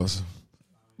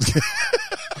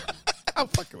I'm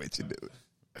fucking with you, dude.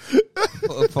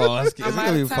 Pause. I'm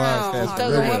out of town. Stuck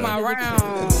with my round.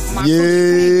 My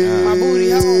Yeah. my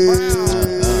booty hole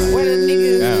brown. Where the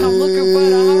niggas come looking for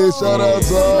the hoes. Shout out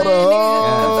to all the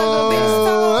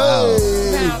hoes.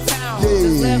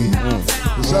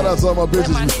 Shout out to all my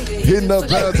bitches hitting up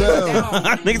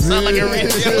downtown. Niggas sound like a radio.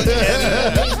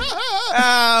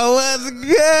 What's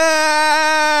good?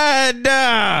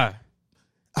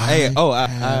 Hey,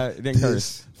 I didn't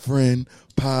curse. Friend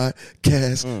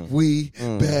podcast, we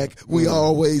back, we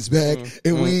always back,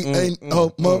 and we ain't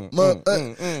Pound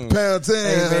Town.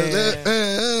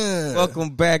 Hey,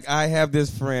 welcome back. I Have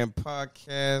This Friend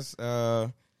podcast.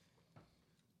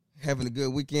 Having a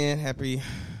good weekend. Happy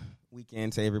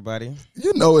weekend to everybody.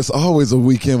 You know it's always a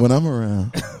weekend when I'm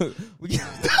around.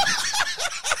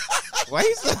 Why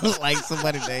you sound like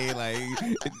somebody named like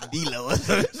D-Lo? I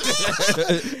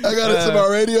got it to my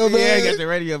radio bag. Yeah, I got the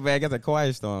radio bag. Got the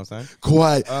Quiet Storm, son.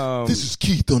 Quiet. This is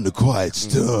Keith on the Quiet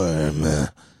Storm.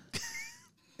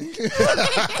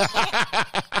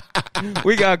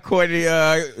 We got Courtney. You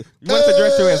want to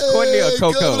address you as Courtney or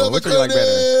CoCo? Which one you like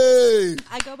better?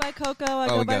 I go by CoCo. I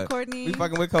go by Courtney. We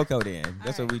fucking with CoCo then.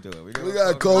 That's what we do. We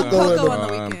got CoCo on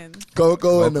the weekends.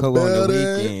 CoCo in the on building.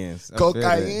 The weekends.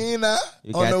 Cocaina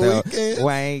on the weekends.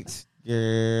 White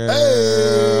girl.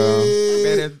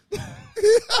 Hey.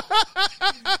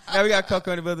 Now we got CoCo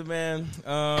in the building, man.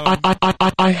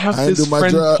 I have this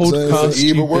friend podcast. It's an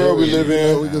evil world we live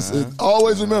in. We just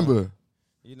always remember.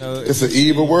 You know, it's an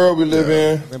evil world we live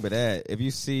in. Remember that. If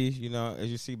you see, as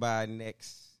you see by our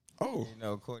necks, oh,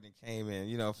 Courtney came in,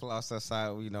 flossed us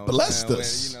out, blessed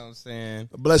us. You know what I'm saying?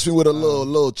 Blessed me with a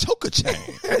little choker chain.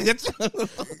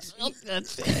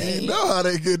 You know how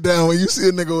they get down when you see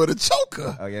a nigga with a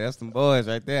choker. Oh yeah, that's them boys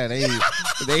right there. They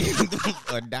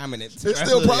are dominant. It's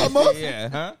still Pride Month? Yeah,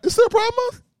 huh? It's still Pride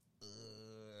Month?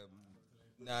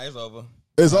 Nah, it's over.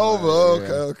 It's over.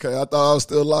 Okay. I thought I was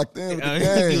still locked in with the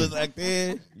game. You was locked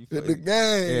in with the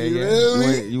game.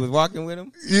 Yeah. You was walking with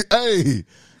him. Hey,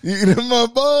 my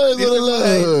boys with the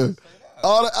love.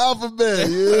 All the alphabet,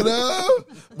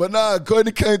 But nah,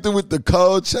 Courtney came through with the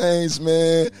cold chains,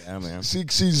 man. Yeah, man.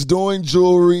 She's doing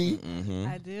jewelry. Mm-hmm.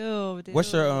 I do.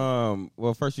 What's your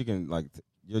well? First, you can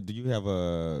do you have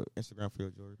a Instagram for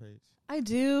your jewelry page? I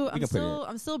do.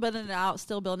 I'm still building it out,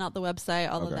 still building out the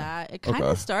website, all of that. It kind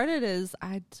of started as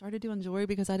I started doing jewelry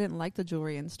because I didn't like the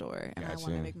jewelry in store, and I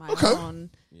wanted to make my own.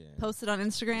 Yeah. Post it on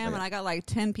Instagram, and I got like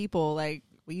 10 people like,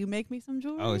 will you make me some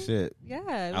jewelry? Oh shit!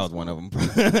 Yeah, I was one of them.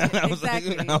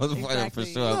 Exactly. I was one of them for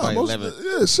sure. I was like 11.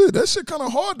 Yeah, shit. That shit kind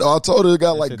of hard though. I told her it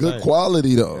got like good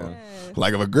quality though. Yeah.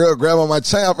 Like if a girl grab on my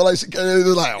chain, I feel like she can't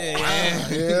just like,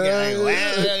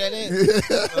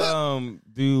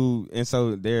 and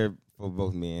so they're for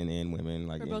both men and women,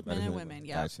 like for both men and women.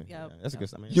 Yeah, gotcha. That's a good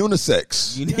stuff.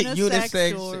 Unisex. Unisex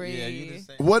jewelry. Yeah,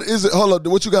 unisex. What is it? Hold up.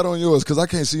 What you got on yours? Because I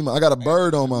can't see mine. I got a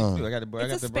bird on mine. I got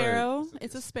it's a sparrow.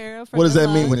 It's a sparrow. What does that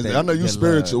mean? I know you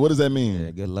spiritual. What does that mean?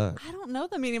 Yeah, good luck. I don't know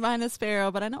the meaning behind a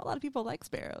sparrow, but I know a lot of people like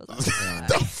sparrows.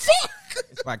 The fuck?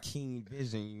 It's by keen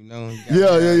vision,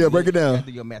 Yeah. Break it down.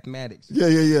 Do your mathematics. Yeah.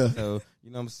 So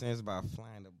you know what I'm saying? It's about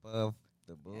flying above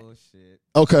the bullshit.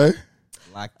 Okay.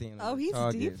 Locked in. Oh, he's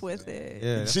deep with it.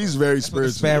 Yeah, she's very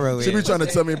spiritual. She be trying to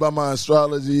tell me about my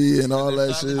astrology and all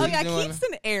that shit. Oh yeah, Keith's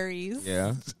an Aries.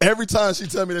 Yeah. Every time she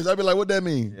tell me this, I be like, "What that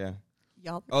mean?" Yeah.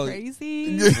 Y'all are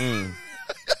crazy.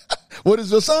 What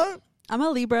is your sign? I'm a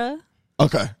Libra.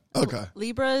 Okay.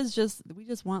 Libra is we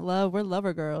just want love. We're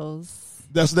lover girls.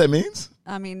 That's what that means?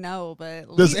 I mean, no,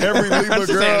 but does every Libra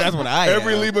girl? That's what I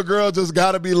every Libra girl just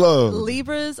gotta be loved.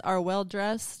 Libras are well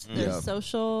dressed. They're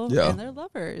social. And they're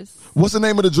lovers. What's the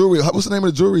name of the jewelry? What's the name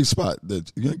of the jewelry spot?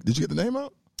 Did you get the name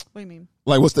out? What do you mean?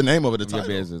 Like, what's the name of it? The title?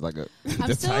 Business, like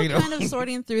I'm still kind of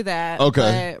sorting through that.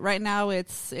 Okay. But right now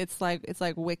it's like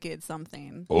Wickeeed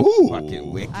something. Ooh.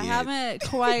 Fucking Wickeeed. I haven't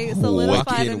quite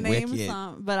solidified a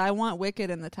name, but I want Wickeeed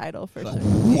in the title for sure.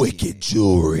 Wicked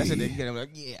jewelry. That's what they get. I'm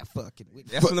like, yeah, fucking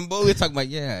Wickeeed. That's what them boys talking about.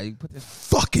 Yeah, you put this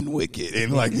fucking Wickeeed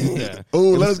and like, oh,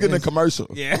 let us get in a commercial.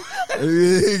 Yeah.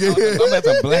 I'm at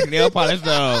some black nail polish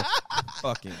though.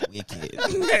 Fucking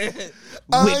Wickeeed.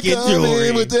 Wicked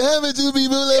jewelry. But the haven't two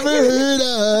people ever heard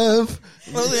of.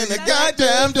 Well, in the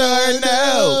goddamn door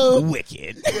now.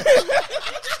 Wicked.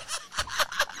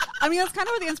 I mean, that's kind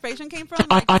of where the inspiration came from.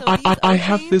 Like, I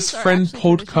have this friend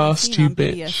podcast, you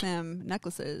bitch. BDSM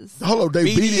necklaces. Hello,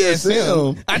 they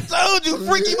BDSM. I told you,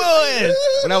 freaky boys.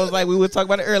 When I was like, we were talking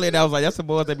about it earlier, and I was like, that's the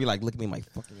boys that be like, look at me, like,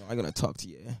 fucking, I'm gonna talk to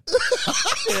you.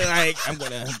 Like, I'm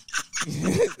gonna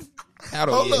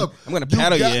paddle you. I'm gonna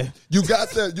paddle you. You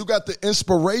got the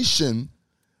inspiration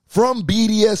From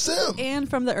BDSM. And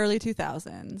from the early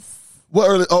 2000s. What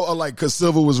early? Oh, like because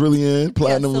Silver was really in,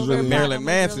 Platinum was really in. Marilyn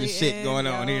Manson shit going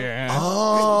on here.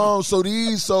 Oh, so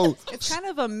it's kind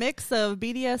of a mix of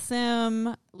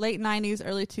BDSM, late 90s,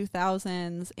 early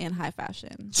 2000s, and high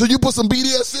fashion. So you put some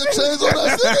BDSM chains on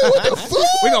that thing? What the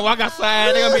fuck? We gonna walk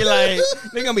outside. They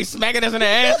gonna be smacking us in the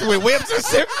ass with whips and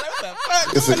shit. What the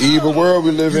fuck? It's an evil world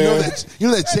we live in. You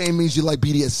know that chain means you like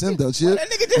BDSM, don't you? That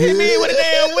nigga just hit me with a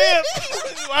damn whip.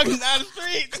 Walking down the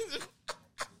street.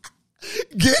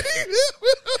 Get it?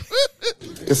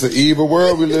 It's an evil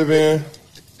world we live in.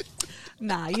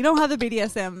 Nah, you don't have the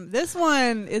BDSM. This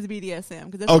one is BDSM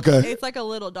because it's like a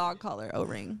little dog collar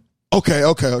O-ring. Okay.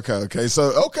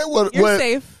 So You're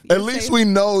safe. At least we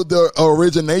know the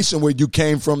origination where you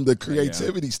came from, the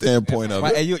creativity standpoint of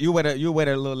it. Hey, you wear that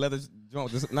little leather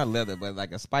joint, not leather, but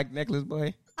like a spike necklace,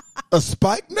 boy. A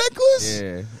spike necklace?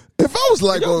 Yeah. If I was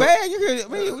like,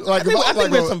 I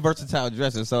think we're some versatile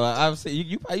dresses. So obviously,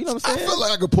 you know what I'm saying. I feel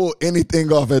like I could pull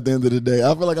anything off at the end of the day.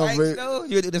 I feel like I'm very.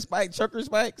 You do the choker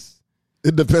spikes.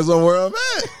 It depends on where I'm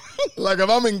at. Like if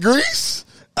I'm in Greece,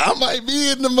 I might be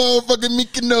in the motherfucking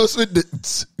Mykonos with the.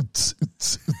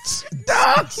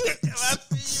 Dog shit. If I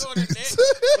see you on the neck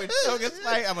with choker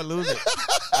spike, I'ma lose it.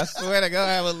 I swear to God,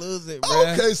 I'ma lose it, bro.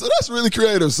 Okay, so that's really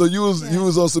creative. So you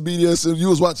was on some BDSM. You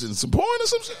was watching some porn or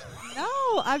some shit.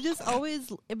 No, I've just always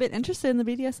been interested in the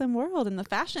BDSM world and the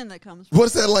fashion that comes from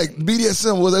What's that like?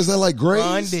 BDSM? Is that like grades?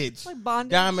 Bondage. Like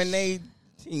bondage.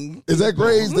 Dominating. Is that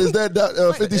grades? Is that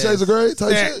 50 Shades of Grey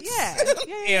type shit?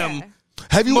 Yeah.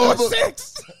 Have you More ever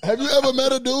sex? Have you ever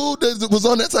met a dude that was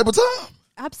on that type of time?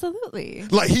 Absolutely.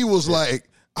 Like he was like,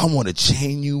 I want to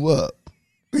chain you up.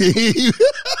 Nah,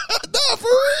 for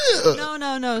real.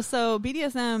 No. So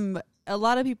BDSM, a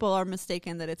lot of people are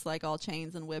mistaken that it's like all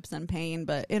chains and whips and pain,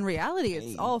 but in reality,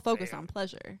 it's all focused on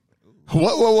pleasure.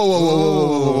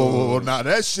 Whoa. Nah,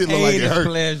 that shit look like it hurt.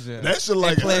 Pleasure. That shit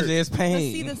like pleasure hurt. is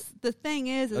pain. But see, the thing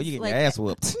is, you get like, your ass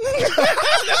whooped. That's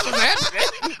what's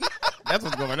happening. That's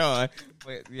what's going on.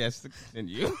 But yes,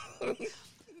 continue.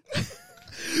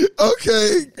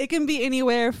 Okay. It can be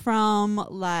anywhere from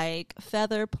like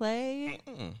feather play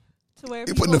to where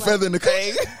You putting the feather in the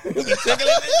cake?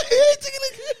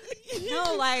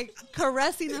 No, like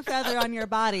caressing the feather on your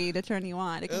body to turn you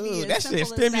on. It can be that shit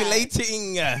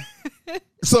stimulating.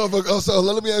 So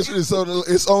let me ask you this: so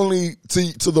it's only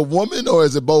to the woman, or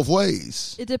is it both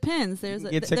ways? It depends. There's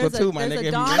a get tickled too, my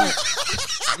nigga.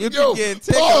 You can get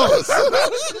tickled.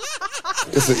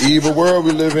 It's an evil world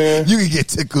we live in. You can get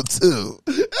tickled too.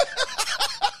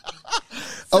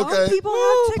 Some people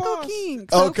have tickle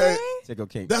kinks. Okay. Tickle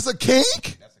kink. That's a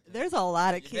kink? There's a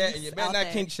lot of kinks. You better not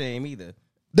kink shame either.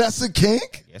 That's a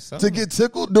kink? Yes, sir. To get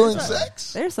tickled during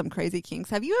sex? There's some crazy kinks.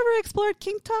 Have you ever explored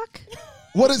KinkTok?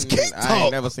 What is KinkTok? I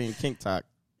ain't never seen KinkTok.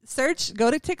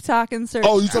 Go to TikTok and search.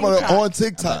 Oh, you talking about it on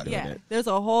TikTok? Yeah, there's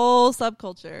a whole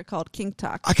subculture called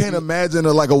KinkTok. I can't imagine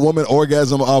a woman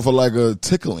orgasm off of like a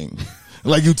tickling.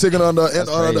 Like you tickling on the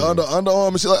underarm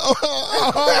and she's like,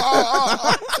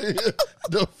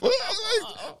 the fuck?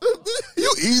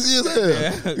 You easy as hell.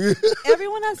 Yeah.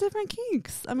 Everyone has different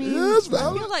kinks. I mean, I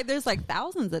feel like there's like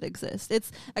thousands that exist.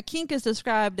 A kink is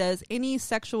described as any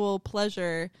sexual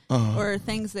pleasure or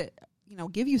things that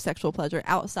give you sexual pleasure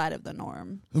outside of the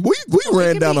norm. We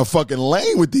ran down a fucking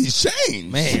lane with these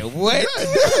chains. Man, what?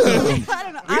 I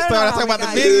don't know. We started talking about the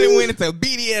business and went into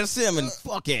BDSM and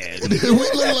fuck it.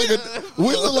 we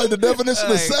look like the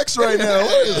definition of sex right now.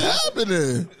 What is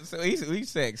happening? So we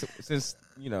sex since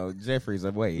Jeffrey's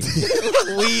away.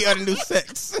 We are the new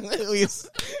sex.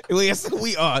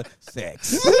 We are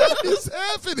sex. What is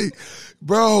happening,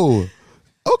 bro?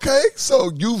 Okay,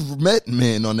 so you've met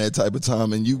men on that type of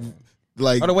time, and you.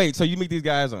 Wait, so you meet these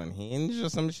guys on Hinge or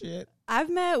some shit? I've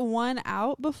met one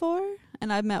out before,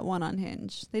 and I've met one on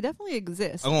Hinge. They definitely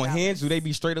exist. On Hinge, do they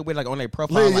be straight up with on their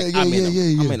profile? I'm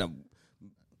in a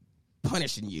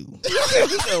punishing you.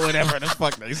 Or whatever the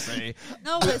fuck they say.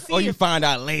 No, but see, or you find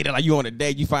out later, like you on a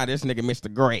date, you find this nigga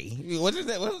Mr. Gray. What's his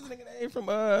nigga name from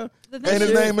Ain't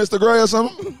his name Mr. Gray or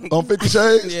something? On 50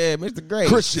 Shades? Yeah, Mr. Gray.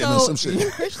 Christian or some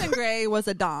shit. Christian Gray was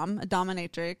a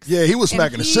dominatrix. Yeah, he was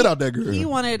smacking the shit out that girl. He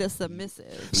wanted a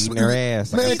submissive. Eating her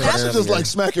ass. Man, that's just like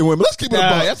smacking women. Let's keep it a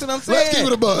buck. That's what I'm saying. Let's keep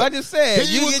it a buck. I just said,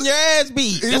 you getting your ass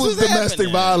beat. It was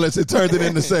domestic violence. It turned it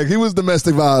into sex. He was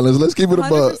domestic violence. Let's keep it a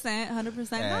buck.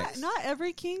 100%. Not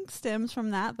every kink stems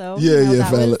from that, though. Yeah,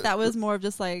 that was more of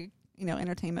just like,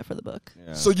 entertainment for the book.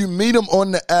 Yeah. So you meet him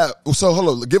on the app. So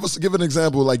hold on, give an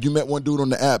example. Like you met one dude on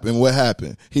the app, and what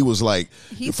happened? He was like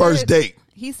first date.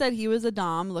 He said he was a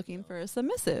dom looking for a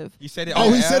submissive. He said it.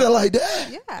 He said it like that.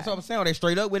 Yeah, that's what I'm saying. Are they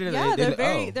straight up with it? Yeah,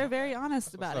 they're very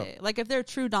honest about it. Like if they're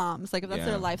true doms, like if that's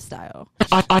their lifestyle.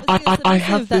 I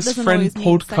have this friend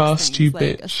podcast, you bitch.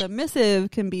 Like a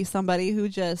submissive can be somebody who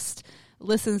just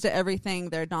listens to everything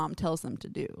their dom tells them to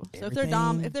do. So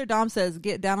if their dom says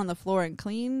get down on the floor and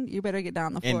clean, you better get down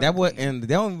on the floor. And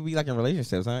they don't be like in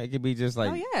relationships, huh? It could be just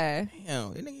like, damn,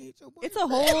 it's a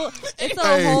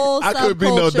hey, whole. I could be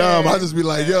no dom. I'll just be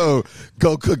like, yo,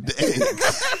 go cook the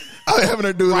eggs. I'm having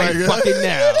her do right like fucking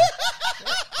now.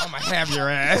 I'm gonna have your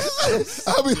ass.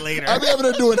 I'll be later. I'll be having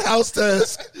her doing house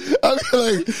tasks. I'll be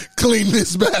like, clean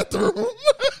this bathroom.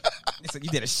 You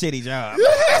did a shitty job.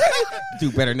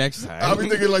 Do better next time. I'll be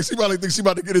thinking like she probably thinks she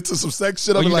about to get into some sex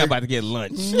shit. You're like, not about to get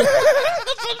lunch.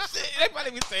 They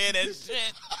probably be saying that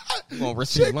shit. You won't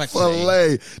receive lunch.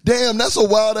 Damn, that's a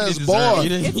wild ass bar.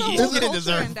 It's a whole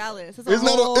culture in Dallas. It's a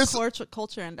whole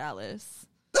culture in Dallas.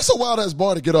 That's a wild ass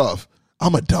bar to get off.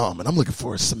 I'm a dom and I'm looking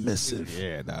for a submissive.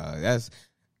 Yeah, dog. That's.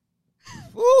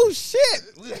 Ooh, shit.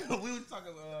 We were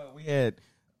talking.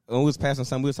 When we was passing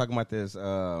something, we was talking about this.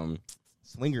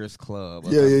 Swingers club.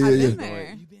 Yeah. Been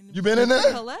there. You been in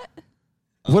there? Colette?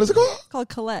 What is it called? Called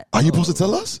Colette. Are you supposed to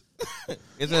tell us?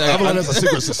 It's a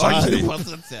secret society. That's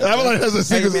a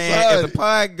secret society. If the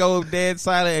pod go dead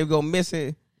silent and go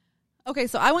missing. Okay,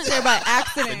 so I went there by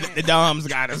accident. The Doms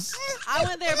got us. I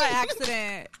went there by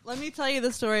accident. Let me tell you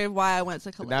the story of why I went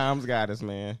to Colette. The Doms got us,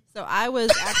 man. So I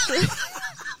was actually...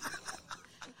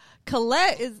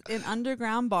 Colette is an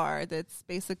underground bar that's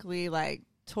basically like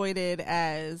toited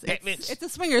as it's a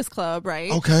swingers club,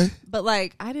 right? Okay. But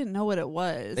like I didn't know what it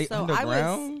was. So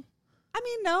underground?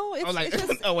 No. It's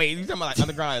just, oh wait, you talking about like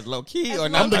underground is low key or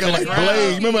I'm not? thinking like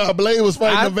Blade. Remember how Blade was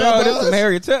fighting the vampires? This some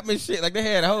Harriet Tubman shit. Like they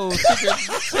had a whole secret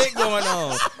shit going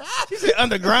on. She said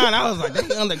underground. I was like,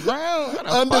 they underground.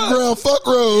 Underground fuck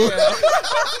road. Yeah.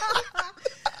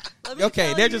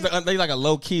 Okay, they're just they like a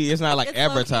low key. It's not like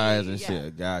advertised and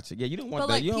shit. Gotcha. Yeah, you don't want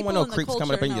that. Like, you don't want no creeps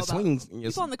coming up in your swings.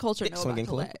 People in the culture know about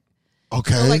Colette.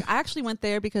 Okay. So like I actually went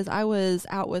there because I was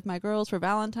out with my girls for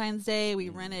Valentine's Day. We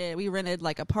rented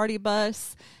like a party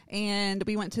bus and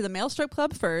we went to the male strip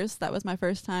club first. That was my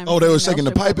first time. Oh, they were shaking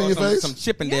the pipe in your face? Some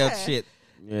Chippendale shit.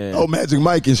 Yeah. Oh, Magic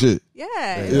Mike and shit.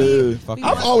 Yeah.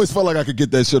 I've always felt like I could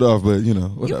get that shit off, but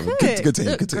whatever. You could.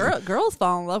 Continue. Girls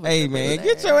fall in love with Hey man,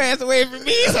 get your ass away from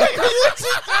me.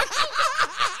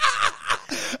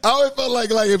 I always felt like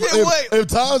if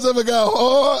times ever got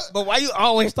hard. But why you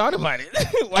always thought about it?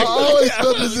 I always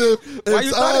felt as if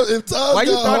times why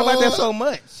you thought about that so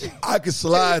much? I could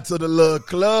slide to the little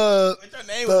club.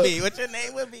 What your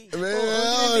name would be? Man,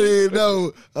 I don't even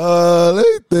know. Let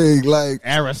me think. Like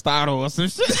Aristotle or some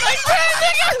shit like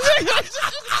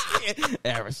that.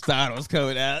 Aristotle's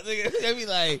coming out. They be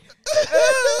like,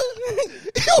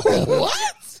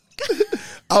 what?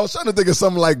 I was trying to think of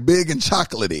something like big and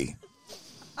chocolatey.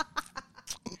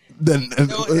 Don't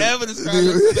ever describe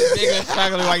this big and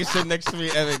chocolate while you're sitting next to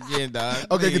me ever again, dog.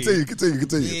 Okay, continue.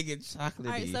 Big and chocolatey.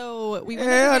 All right, so we went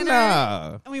to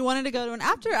dinner, and we wanted to go to an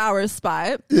after hours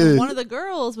spot. Yeah. One of the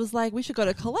girls was like, we should go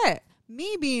to Colette.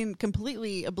 Me being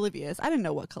completely oblivious, I didn't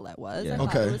know what Colette was. Yeah. I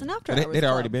thought it was an after hours They'd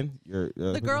already club. been?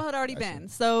 The girl had already been.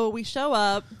 So we show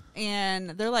up,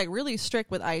 and they're like really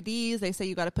strict with IDs. They say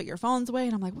you got to put your phones away.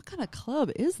 And I'm like, what kind of club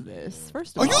is this?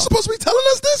 First of all. Are you supposed to be telling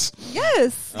us this?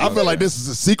 Yes. I feel like this is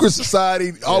a secret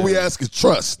society. All we ask is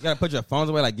trust. You got to put your phones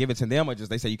away, like give it to them, or just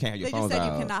they say you can't have your phones out? They just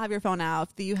said you cannot have your phone out.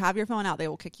 If you have your phone out, they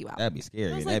will kick you out. That'd be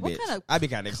scary. Like, that bitch. I'd be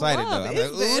kind of excited, though. I'm like,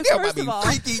 ooh, that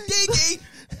might be freaky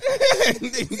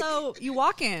dinky. So you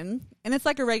walk in, and it's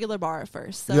like a regular bar at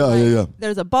first. So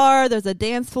there's a bar, there's a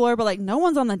dance floor, but like no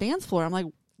one's on the dance floor. I'm like,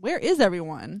 where is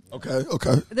everyone? Okay.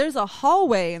 There's a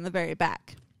hallway in the very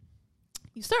back.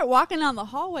 You start walking down the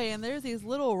hallway, and there's these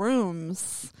little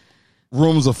rooms.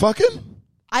 Rooms of fucking?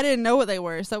 I didn't know what they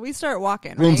were, so we start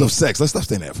walking. Rooms of sex. Let's stop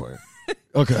saying that for you.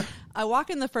 Okay. I walk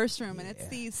in the first room, and it's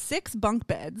these 6 bunk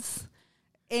beds.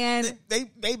 And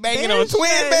they banging on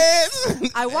twin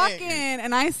beds. I walk in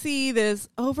and I see this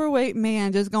overweight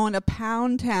man just going to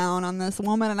pound town on this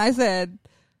woman. And I said,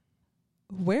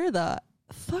 where the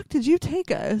fuck did you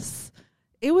take us?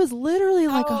 It was literally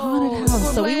like a haunted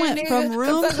house. So we went from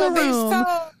room to room,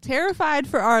 terrified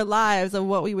for our lives of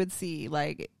what we would see.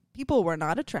 Like, people were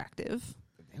not attractive.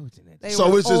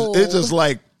 So it's just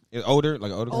like, older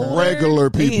regular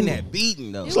people. Ain't that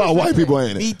beating though? It's a lot of white people,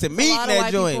 ain't it? Beat to meet in that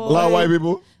joint. A lot of white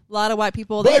people. A lot of white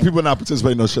people. Black people not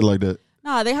participating in no shit like that.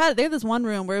 No, they had this one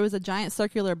room where it was a giant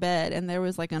circular bed, and there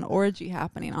was like an orgy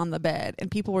happening on the bed,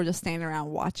 and people were just standing around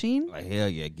watching. Like, hell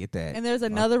yeah, get that. And there's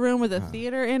another room with a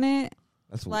theater in it.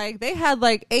 That's like they had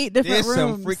like 8 different rooms.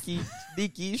 Some freaky,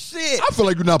 sneaky shit. I feel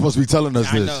like you're not supposed to be telling us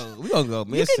this. I know. We gonna go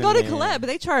missing. You can go to Colette, but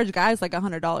they charge guys like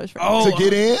 $100 for to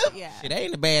get in. Yeah, it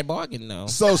ain't a bad bargain though.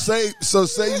 So say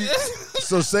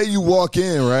you walk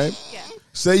in, right? Yeah.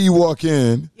 Say you walk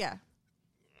in. Yeah.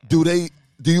 Do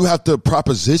you have to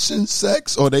proposition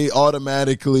sex, or they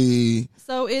automatically?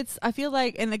 So I feel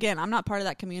like, and again, I'm not part of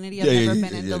that community. I've never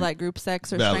been into like group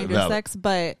sex or stranger sex,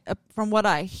 but from what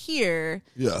I hear,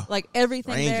 like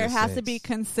everything there has to be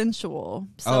consensual.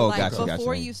 So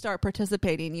before you start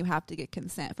participating, you have to get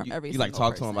consent from every. You like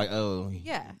talk to them like, oh,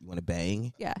 yeah, you want to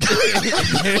bang? Yeah.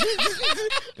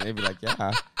 And they be like,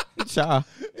 yeah, I'm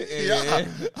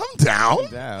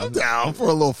down for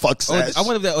a little fuck sesh. I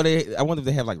wonder if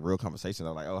they have like real conversations.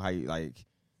 Like, oh, how you like.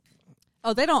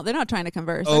 Oh, they're not trying to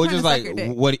converse. Oh, it's just like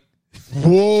what?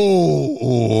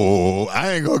 Whoa!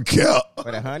 I ain't gonna care.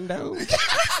 For the hundo.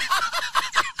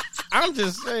 I'm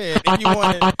just saying. If you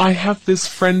want I have this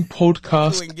friend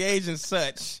podcast to engage in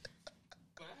such.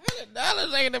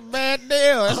 $100 ain't a bad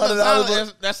deal.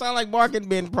 That sound like market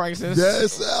bin prices. That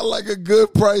sound like a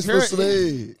good price for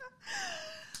Slade.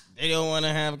 They don't want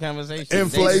to have a conversation.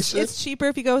 Inflation. It's cheaper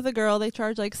if you go with a girl. They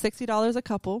charge like $60 a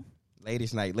couple.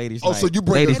 Ladies' night. Oh, so you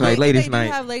bring ladies' night. They do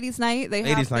have ladies' night. They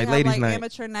have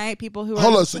amateur night. People who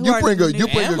hold on. So you bring a girl,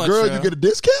 you get a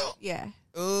discount. Yeah.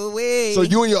 Ooh wee. So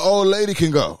you and your old lady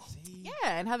can go. Yeah,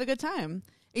 and have a good time.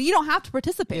 You don't have to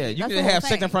participate. Yeah, you can have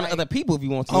sex in front of other people if you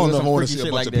want to. I don't know if I want to see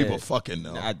a bunch of people fucking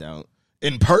though. I don't.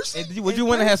 In person? Would you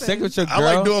want to have sex with your girl?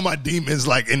 I like doing my demons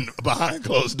like behind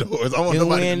closed doors. I want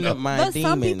nobody to know. But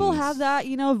some people have that,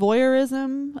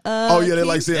 voyeurism. They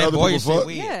like seeing other people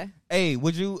fuck. Yeah. Hey,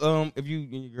 would you if you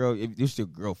and your girl, if it's your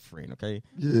girlfriend, okay?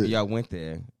 Yeah. Y'all went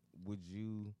there, would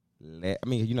you you're not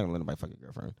gonna let nobody fuck your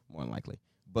girlfriend, more than likely.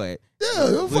 But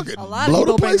yeah, fucking a lot of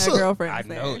people bring their girlfriends. I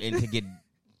know, and to get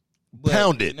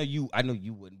pounded. I know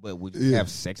you wouldn't, but would you have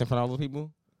sex in front of all those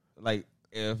people? Like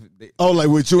if they, like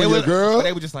with you and your girl?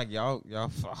 They were just like, y'all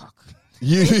fuck.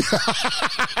 You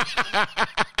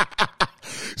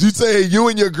say you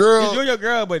and your girl? You and your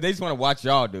girl, but they just want to watch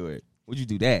y'all do it. Would you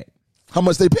do that? How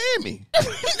much they paying me?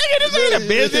 Nigga, this ain't a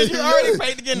business. You already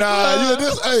paid to get in the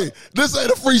club. This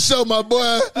ain't a free show, my boy.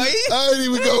 I ain't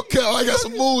even gonna count. I got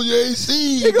some moves you ain't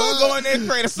seen. You gonna go in there and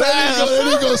create a style.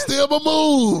 They gonna steal my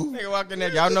move. Nigga walk in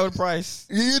there. Y'all know the price.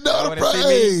 You know the price.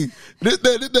 Hey,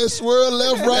 that swirl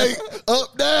left, right,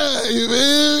 up, down. You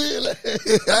feel me?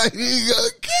 You gonna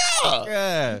count.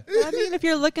 Yeah. If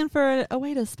you're looking for a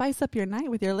way to spice up your night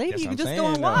with your lady, you can just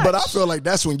go and watch. But I feel like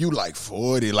that's when you like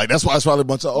 40. Like that's why it's probably a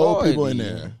bunch of old people in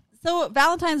there. So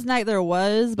Valentine's night there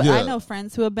was, but I know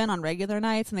friends who have been on regular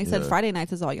nights, and they said Friday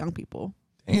nights is all young people.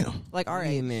 Damn, like our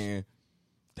age.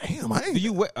 Damn, I ain't. Do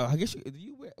you wear? I guess do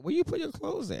you wear? Where you put your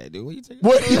clothes at, dude? Where you take?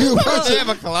 What you have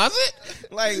a closet?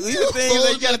 Like these are things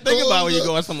that you got to think about when you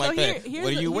go on something like that. What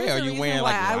do you wear? Are you wearing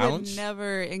like lounge? I would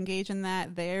never engage in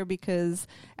that there because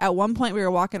at one point we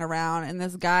were walking around and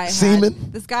this guy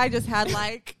just had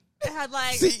like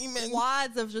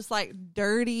wads of just like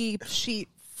dirty sheets.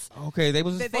 Okay, they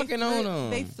was fucking on them.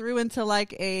 They threw into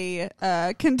like a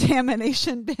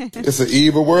contamination bin. It's an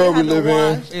evil world we live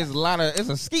in. It's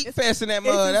a skeet fest in that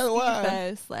mud. That's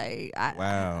why. Fest,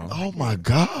 wow. Oh my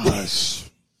gosh.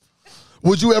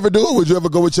 Would you ever do it? Would you ever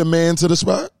go with your man to the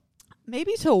spot?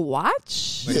 Maybe to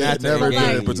watch. Yeah, never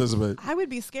participate. I would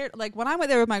be scared. Like when I went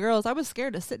there with my girls, I was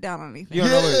scared to sit down on anything. You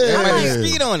don't know everybody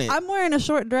skeet on it. I'm wearing a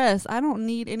short dress. I don't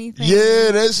need anything.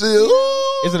 Yeah, that's it.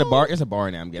 Ooh. Is it a bar? It's a bar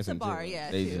now, I'm guessing. It's a bar,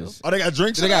 yeah. They got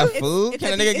drinks. They got food.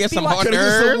 Can a nigga get some hors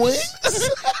d'oeuvres?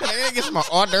 Can a nigga get some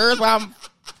hors d'oeuvres while I'm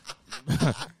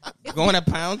going to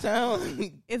Pound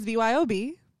Town? It's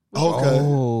BYOB. Okay.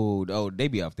 Oh, they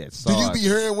be off that sauce. Do you be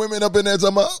hearing women up in there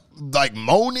talking about like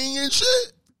moaning and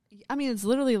shit? I mean, it's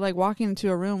literally like walking into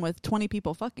a room with 20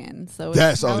 people fucking. So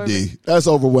that's OD. That's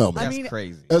overwhelming. That's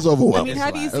crazy. That's overwhelming.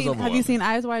 I mean, have you seen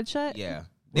Eyes Wide Shut? Yeah.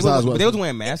 They was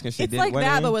wearing masks and shit. It's like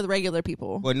that, but with regular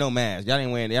people. But no mask. Y'all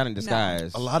didn't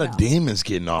disguise. A lot of demons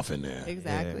getting off in there.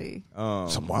 Exactly. Yeah.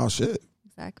 Some wild shit.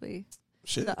 Exactly.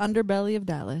 Shit. The underbelly of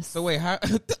Dallas. So wait, how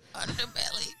the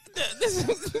underbelly?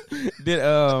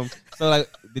 So like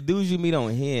the dudes you meet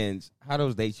on Hinge, how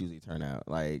those dates usually turn out?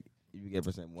 Like you get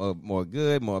more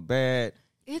good, more bad.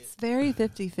 It's very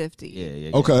 50-50.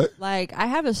 Yeah. Okay. Like I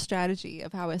have a strategy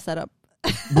of how I set up.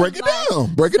 Break it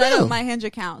down. Set up my Hinge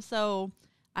account. So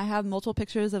I have multiple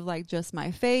pictures of like just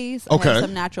my face. I have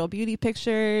some natural beauty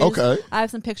pictures. Okay. I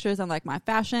have some pictures on like my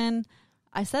fashion.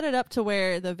 I set it up to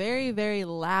where the very, very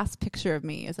last picture of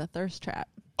me is a thirst trap.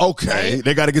 Okay, right?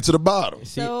 They got to get to the bottom.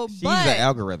 She's the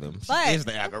algorithm. She is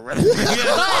the algorithm.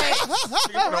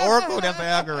 The Oracle, that's the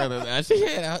algorithm.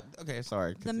 Okay,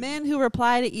 sorry. The men who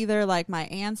reply to either like my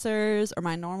answers or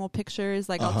my normal pictures,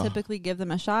 like I'll typically give them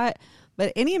a shot.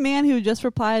 But any man who just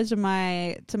replies to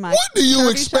my what do you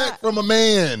expect from a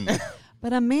man?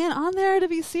 But a man on there, to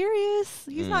be serious,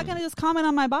 he's not going to just comment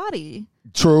on my body.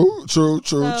 True.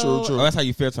 Oh, that's how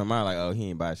you feel to mine. Like, oh, he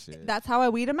ain't buy shit. That's how I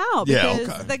weed him out. Yeah,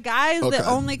 because the guys that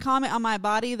only comment on my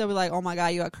body, they'll be like, oh my God,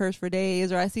 you got cursed for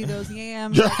days. Or I see those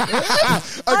yams. Can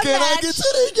I get to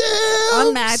the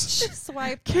yams? Unmatch.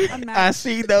 Swipe. Unmatch. I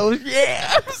see those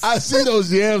yams. I see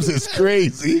those yams. It's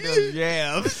crazy. Those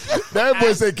yams. That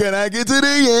boy said, can I get to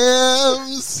the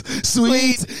yams?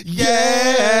 Sweet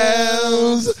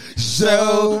yams.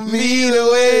 Show me the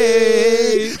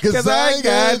way. Because I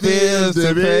got bills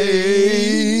to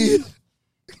pay.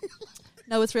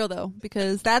 No, it's real though,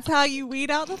 because that's how you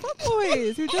weed out the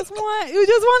fuckboys who just want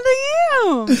the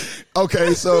yam.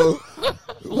 Okay, so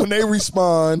when they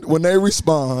respond,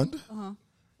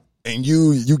 and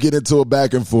you get into a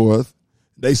back and forth,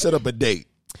 they set up a date.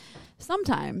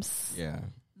 Sometimes. Yeah.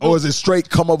 Or is it straight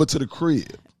come over to the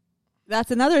crib?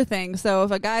 That's another thing. So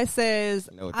if a guy says,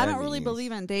 I don't really means.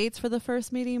 believe in dates for the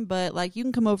first meeting, but like you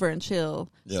can come over and chill.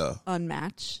 Yeah.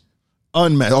 Unmatch.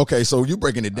 Okay, so you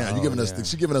breaking it down.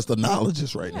 She's giving us the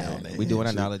knowledges right now. Man. We doing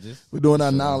our knowledges. We're doing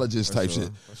our knowledges type shit.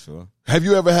 For sure. Have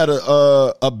you ever had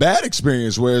a bad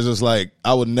experience where it's just like,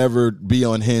 I would never be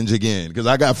on Hinge again? Because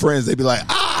I got friends, they be like,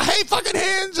 I hate fucking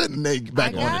Hinge, and they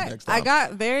back on it next time. I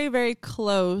got very, very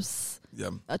close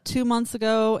 2 months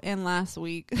ago and last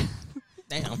week.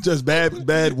 Damn. Just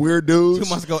bad weird dudes. 2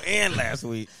 months ago and last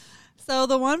week. So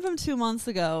the one from 2 months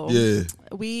ago,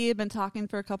 we had been talking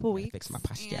for a couple weeks. Fix my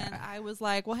posture. And I was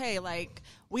like, well, hey, like,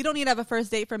 we don't need to have a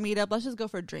first date for a meetup. Let's just go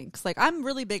for drinks. Like, I'm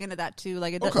really big into that, too.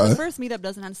 Like, the first meetup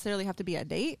doesn't necessarily have to be a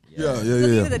date. Yeah. At the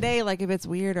end of the day, like, if it's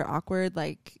weird or awkward,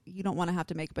 like, you don't want to have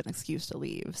to make up an excuse to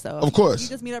leave. So, of course, you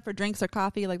just meet up for drinks or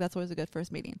coffee. Like, that's always a good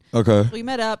first meeting. Okay. So we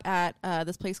met up at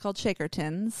this place called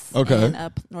Shakerton's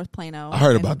in North Plano. I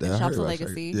heard about that. Shouts to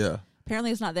Legacy. Yeah.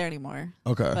 Apparently, it's not there anymore.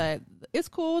 Okay. But it's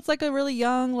cool. It's like a really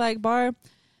young, like, bar.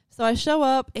 So I show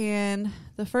up, and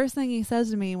the first thing he says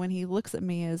to me when he looks at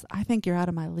me is, I think you're out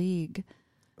of my league.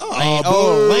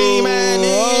 Lame man.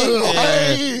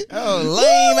 Lame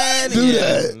man. Do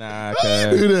that. Nah,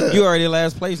 cuz. You already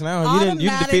last place now. You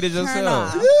defeated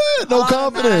yourself. Yeah, no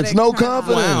confidence.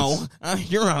 Wow.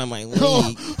 You're out of my league.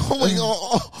 Oh my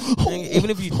God.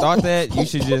 Even if you thought that, you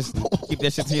should just keep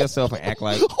that shit to yourself and act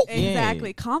like. Exactly.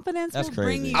 Yeah. Confidence That's will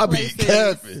crazy. bring you I be places.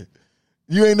 careful.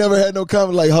 You ain't never had no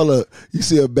confidence. Like, hold up. You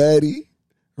see a baddie,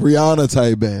 Rihanna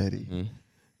type baddie.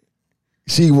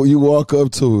 Mm-hmm. You walk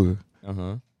up to her.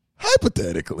 Uh-huh.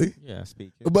 Hypothetically. Yeah,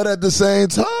 speaking. But at the same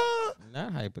time,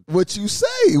 not hypothetically. What you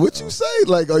say?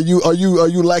 Like, are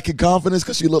you lacking confidence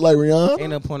because you look like Rihanna? Ain't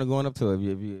no point of going up to her if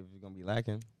you're gonna be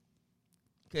lacking.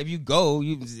 If you go,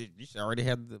 you should already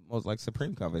have the most like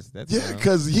supreme confidence. That's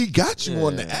because he got you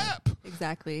on the app.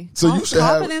 Exactly. So you should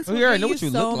confidence have. You already know what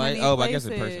you so look like. Oh, but I guess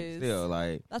in places. person still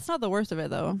like. That's not the worst of it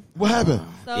though. What happened?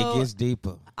 So it gets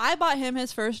deeper. I bought him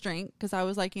his first drink because I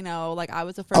was like, I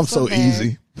was the first. I'm so one there.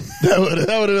 easy. that would have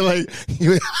been like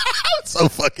so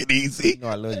fucking easy.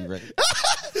 I love you, Rick.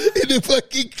 In the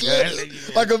fucking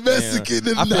club, like a Mexican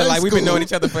in I feel like we've been knowing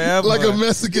each other forever. Like a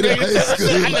Mexican in high school.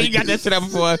 I know you got that shit out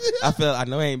before. I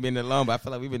know I ain't been that long, but I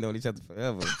feel like we've been knowing each other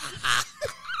forever.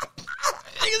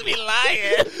 Niggas be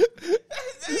lying.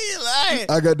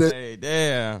 I got that. Hey,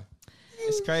 damn.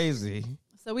 It's crazy.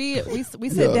 So we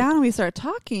sit down and we start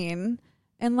talking,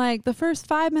 and like the first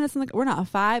 5 minutes we're not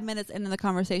 5 minutes into the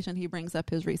conversation, he brings up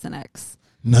his recent ex.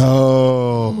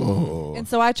 No. And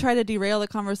so I try to derail the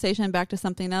conversation back to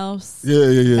something else.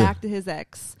 Yeah. Back to his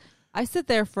ex. I sit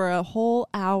there for a whole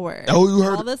hour. Oh, you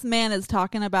heard? All this man is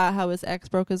talking about how his ex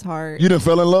broke his heart. You done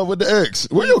fell in love with the ex.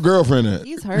 Where your girlfriend at?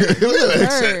 He's hurt. He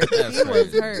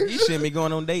was hurt. He shouldn't be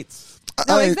going on dates.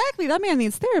 No, exactly. That man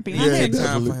needs therapy. He take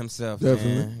time for himself,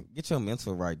 man. Get your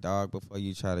mental right, dog, before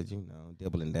you try to,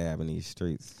 dibble and dab in these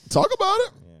streets. Talk about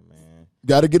it. Yeah, man.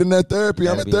 Got to get in that therapy.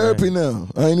 I'm in therapy now.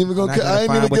 I ain't even gonna. I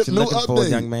ain't even get new update.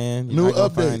 Young man, new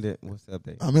update. What's the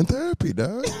update? I'm in therapy,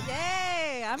 dog.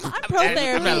 Yay! I'm pro therapy.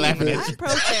 I'm not laughing at you. I'm pro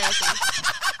therapy.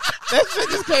 That shit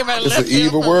just came out of It's left an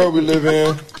evil world we live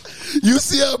in. You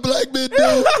see how black men do?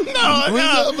 No.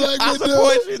 I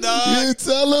support you, dog. You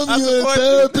tell them you're in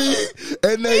therapy,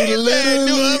 and they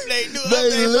literally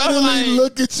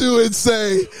look at you and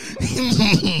say,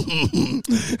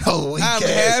 "Oh, I'm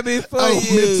happy for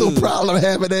you. Mental problem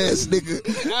having ass nigga."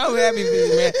 I'm happy for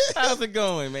you, man. How's it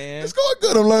going, man? It's going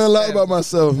good. I'm learning a lot about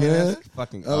myself, man.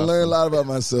 Fucking I awesome. learned a lot about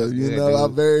myself. You know, I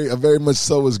very much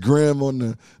so was grim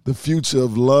on the future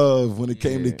of love when it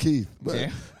came to Keith. But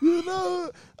you know,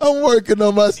 I'm working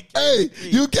on my. Hey,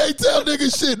 you can't tell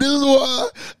niggas shit. This is why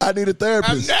I need a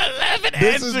therapist. I'm not laughing at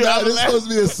This you. is not. This is supposed to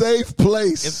be a safe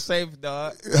place. It's safe,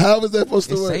 dog. How is that supposed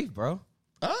to work? It's safe, bro.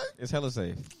 All right. It's hella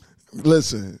safe.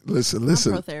 Listen.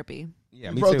 I'm pro therapy.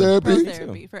 Yeah, me Pro too. therapy? Pro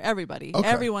therapy for everybody. Okay.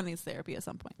 Everyone needs therapy at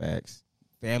some point. Facts.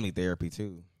 Family therapy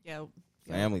too. Yeah.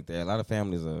 Family therapy. A lot of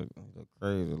families are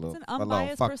crazy. It's an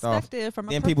unbiased perspective from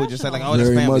a Then people just say like, professional. "Oh, that's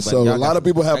Very family." much but so. y'all A lot of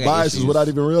people have biases issues. without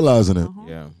even realizing it.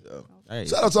 Yeah. Hey.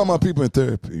 Shout out to all my people in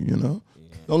therapy. You know,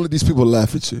 don't let these people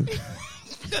laugh at you. People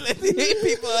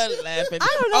are laughing.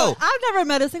 I don't know. I've never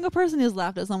met a single person who's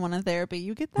laughed at someone in therapy.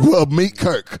 You get that? Well, meet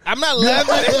Kirk. I'm not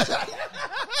laughing.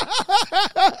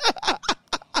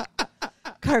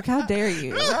 Kirk, how dare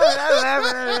you? I'm not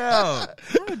laughing at all.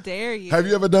 How dare you? Have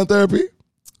you ever done therapy?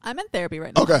 I'm in therapy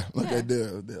right now. Okay. Yeah.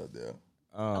 Deal.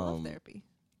 I love therapy.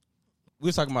 We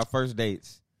were talking about first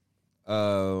dates.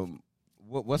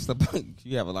 What's the?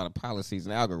 You have a lot of policies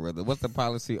and algorithms. What's the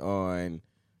policy on,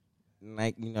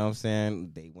 like, you know what I'm saying?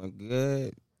 Date went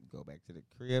good. Go back to the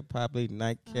crib, probably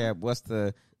nightcap. What's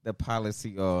the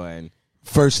policy on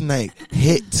First night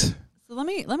hit. So let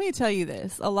me tell you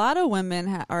this. A lot of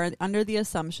women are under the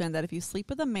assumption that if you sleep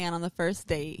with a man on the first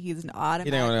date, he's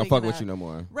automatically He don't fuck with you no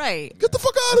more. Right. Get the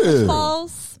fuck out of here.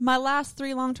 False. My last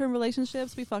 3 long-term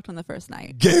relationships, we fucked on the first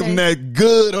night. Gave him that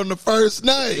good on the first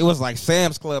night. It was like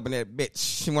Sam's Club and that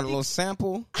bitch. You want a little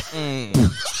sample? You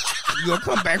gonna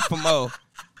come back for more?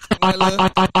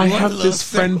 I have this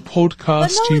friend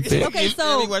podcast, no, you bitch. okay,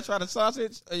 so you want to try the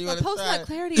sausage? Or you want to post try that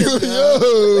clarity. Is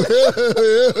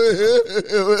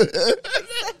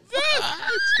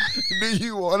Do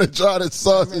you want to try the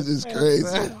sausage? Is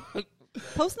crazy.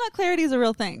 Post-nut clarity is a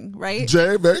real thing, right?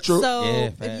 Jay, very true. So Yeah,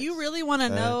 if you really want to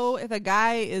know if a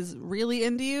guy is really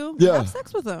into you, Yeah. have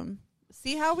sex with him.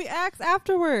 See how he acts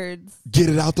afterwards. Get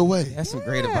it out the way. That's some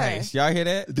great advice. Y'all hear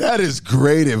that? That is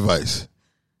great advice.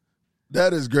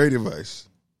 That is great advice.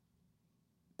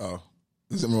 Oh,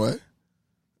 is it my way?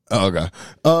 Oh, okay.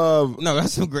 No,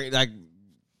 that's some great. Like,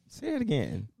 say it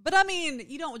again. But I mean,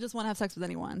 you don't just want to have sex with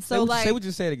anyone. So say what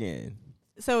you said again.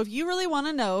 So if you really want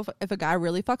to know if a guy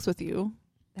really fucks with you,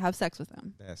 have sex with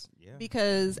him.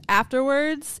 Because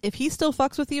afterwards, if he still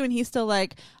fucks with you and he's still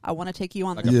like, I want to take you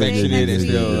on like the date affectionate next and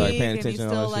still week, like paying and he's attention to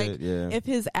still all that like, shit. if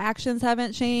his actions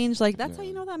haven't changed, like that's how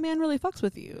you know that man really fucks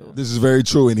with you. This is very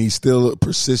true, and he's still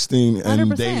persisting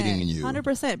and 100%, dating you.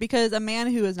 100%. Because a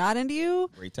man who is not into you,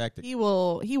 great tactic. He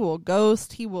will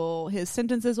ghost. His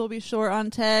sentences will be short on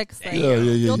text. Like, Yeah.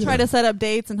 He'll try to set up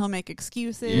dates and he'll make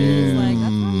excuses. Like that's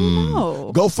how you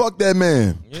know. Go fuck that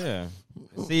man. Yeah.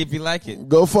 See if you like it.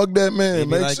 Go fuck that man.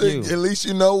 Make like sure you. at least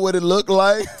you know what it looked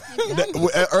like.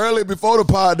 Early before the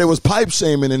pod, there was pipe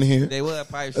shaming in here. They were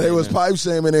pipe shaming. There was pipe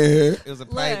shaming in here. It was a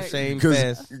pipe shame Because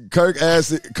fest. Kirk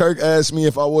asked me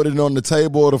if I wanted it on the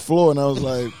table or the floor, and I was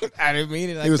like, I didn't mean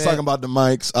it like he was that. talking about the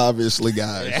mics, obviously,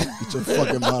 guys. Get your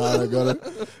fucking mind together.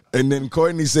 And then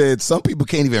Courtney said, some people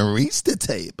can't even reach the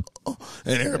table.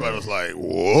 And everybody was like,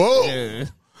 whoa. Yeah.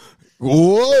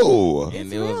 Whoa. It's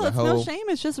And there was real. a It's whole no shame.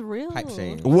 It's just real. pipe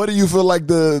shame. What do you feel like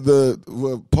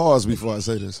well, pause before I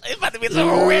say this. It's about to be a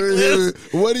little reckless.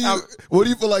 What do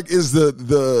you feel like is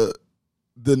the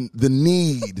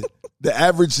need, the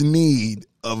average need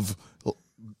of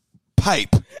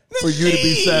pipe for you to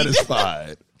be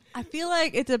satisfied? I feel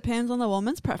like it depends on the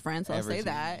woman's preference. I'll say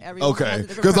that. Everyone has Okay, a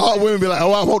different because all preference. women be like,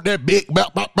 "Oh, I want that big." Bah,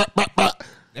 bah, bah, bah, bah.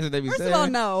 That's what they be First saying. of all,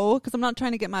 no, because I'm not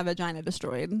trying to get my vagina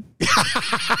destroyed. Because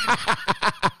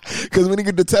when you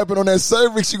get to tapping on that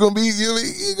cervix, you're gonna be.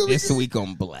 This week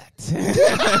on Blacked.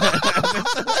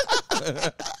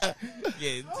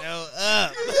 Get so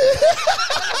up.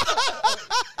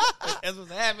 That's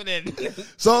what's happening.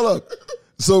 So look.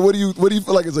 So what do you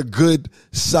feel like is a good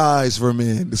size for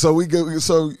men? So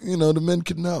the men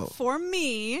can know. For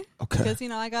me, Okay. because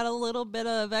I got a little bit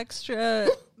of extra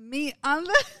meat on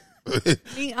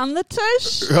the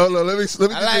tush. Hold on, let me.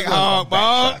 I like hog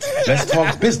balls. Let's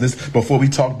talk business before we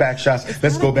talk back shots.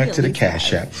 Let's go back to the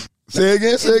cash app. Say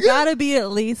again. It's got to be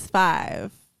at least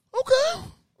 5. Okay.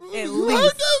 At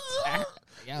least.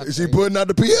 Is she putting out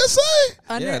the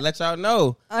PSA? Yeah, let y'all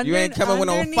know. You ain't coming with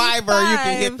no underneath fiber. You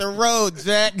can 5. hit the road,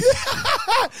 Jack.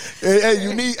 Hey,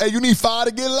 you need 5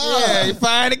 to get live. Yeah, you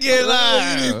 5 to get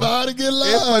live. You need 5 to get It's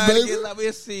live, 5 to baby. get live.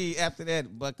 We'll see after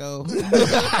that, bucko.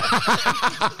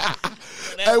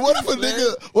 Hey, what if a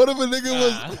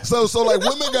nigga was so like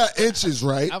women got inches,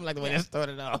 right? I'm like the way that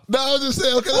started off. No, I was just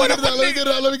saying, okay, let me get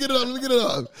it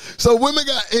out. So women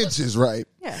got inches, right?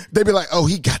 Yeah. They be like, oh,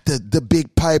 he got the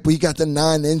big pipe, or he got the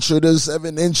 9-incher, the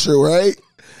 7-incher, right?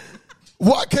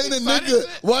 Why can't a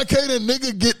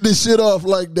nigga get this shit off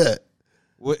like that?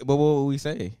 What would we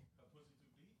say?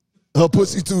 Her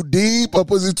pussy too deep, her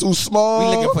pussy too small.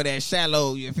 We looking for that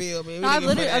shallow, you feel me? I've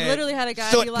literally had a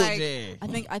guy be like,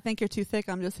 pussy. I think you're too thick,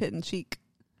 I'm just hitting cheek.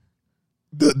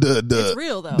 It's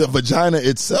real though. The vagina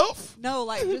itself? No,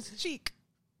 like just cheek.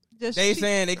 They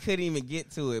saying they couldn't even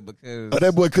get to it because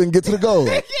that boy couldn't get to the goal.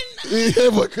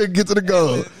 That boy couldn't get to the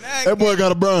goal. That boy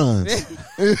got a bronze.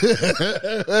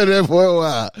 That boy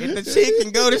wild. Get the cheek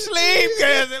and go to sleep,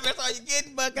 cause that's all you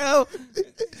getting, bucko.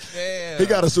 Yeah. He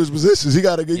got to switch positions. He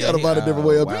got to find a different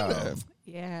way up in there.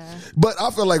 Yeah. But I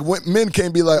feel like men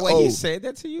can't be like, Wait, he said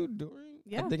that to you during?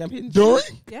 Yeah. I think I'm hitting during?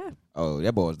 Yeah. Oh,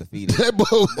 that boy was defeated. That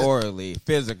boy morally,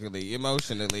 physically,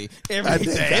 emotionally, I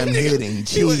everything. think I'm hitting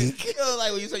cheek. He was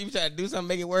like when you said you try to do something,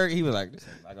 make it work. He was like, "This is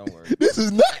not gonna work. This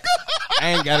is not. I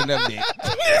ain't got enough dick."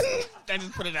 I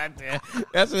just put it out there.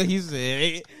 That's what he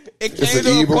said. It came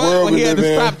to a point when he had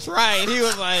to stop trying. He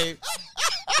was like,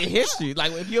 "It hits you."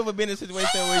 Like if you ever been in a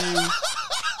situation where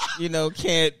you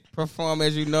can't perform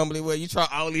as you normally would, you try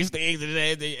all these things,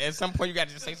 and at some point you got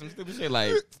to just say some stupid shit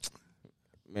like.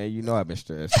 Man, you know I've been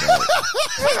stressed.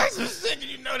 Like some shit,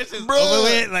 you know this is over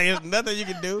with. Like there's nothing you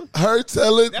can do. Her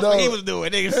telling That's what he was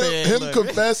doing. Nigga said him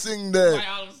confessing that.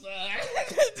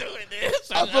 Doing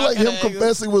this. I feel like him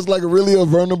confessing was like really a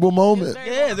vulnerable moment.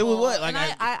 Yeah, it was what? Like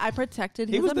I protected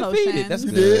his emotions. Defeated. That's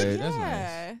you good. Did? That's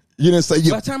nice. You didn't say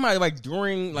you. By the time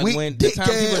during when the time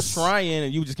he was trying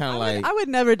and you just kind of like. I would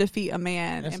never defeat a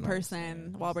man in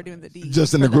person while we're doing the deed.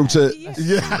 Just in the group chat. Yeah.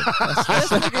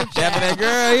 Just in the group chat. That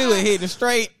girl, he was hitting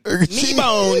straight knee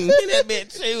bone. That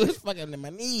bitch, she was fucking in my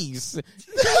knees.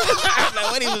 I don't know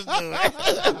what he was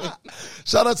doing.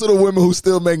 Shout out to the women who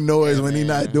still make noise when he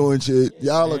not doing shit.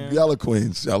 Y'all are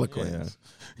queens. Y'all are queens.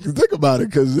 You think about it,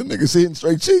 because the nigga's hitting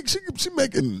straight cheek. She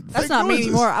making. That's not me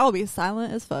anymore. I will be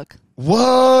silent as fuck.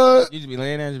 What? You just be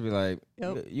laying there and just be like,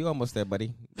 yep. You almost there,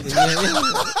 buddy.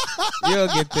 You'll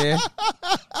get there.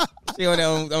 She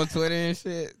on Twitter and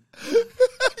shit.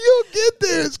 You'll get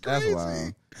there. It's crazy. That's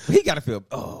wild. But he got to feel,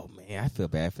 oh, man, I feel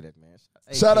bad for that, man.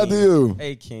 Hey, Shout out to you.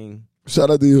 Hey, King. Shout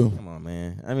out to you. Come on,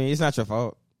 man. I mean, it's not your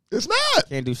fault. It's not.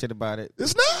 Can't do shit about it.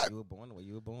 It's not. You were born the way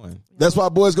you were born. That's why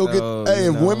boys go get. Hey,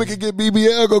 if women can get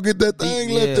BBL, go get that thing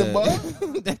lifted, boy.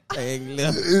 That thing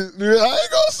lifted. I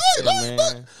ain't gonna say it,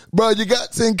 man. Bro, you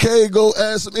got 10K. Go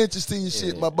add some inches to your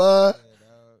shit, my boy.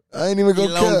 I ain't even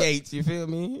gonna care. Gates, you feel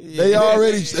me? Yeah. They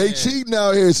already they cheating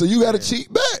out here, so you got to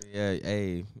cheat back. Yeah,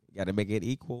 hey, you got to make it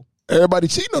equal. Everybody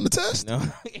cheating on the test. No,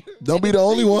 don't be the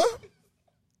only one.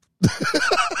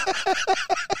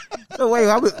 So wait,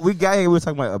 we got here. We were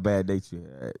talking about a bad date you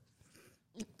had.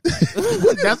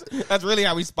 That's really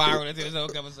how we spiraled into this whole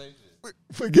conversation.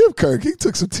 Forgive Kirk. He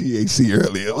took some THC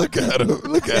earlier. Look at him.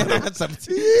 Look at him. some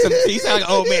tea. Sound like,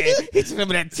 oh man, he took some of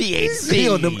that THC. He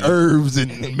on them herbs and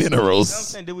minerals. You know what I'm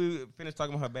saying? Did we finish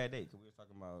talking about her bad date? We were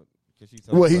talking about.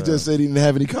 Well, he just said he didn't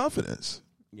have any confidence.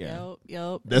 Yeah.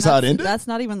 Yep. That's how it ended? That's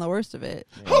not even the worst of it.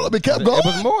 Yeah. Hold up, it kept going. It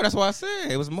was more. That's why I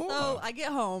said it was more. So I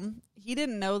get home. He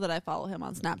didn't know that I follow him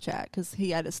on Snapchat because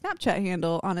he had his Snapchat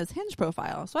handle on his Hinge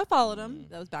profile. So I followed him.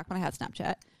 That was back when I had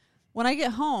Snapchat. When I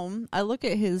get home, I look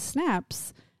at his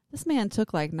snaps. This man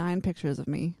took like 9 pictures of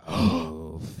me.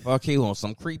 Oh, fuck. He on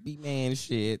some creepy man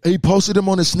shit. He posted them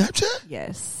on his Snapchat?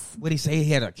 Yes. What'd he say?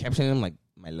 He had a caption in him like,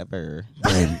 my lover.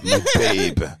 My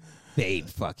babe. Babe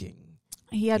fucking.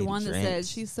 He had one that said,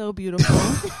 she's so beautiful.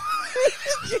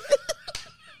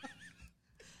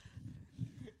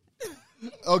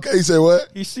 Okay, you say what?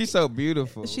 She's so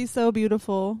beautiful. She's so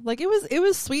beautiful. Like it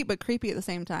was sweet but creepy at the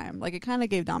same time. Like it kind of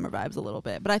gave Dahmer vibes a little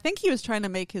bit. But I think he was trying to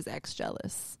make his ex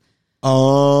jealous.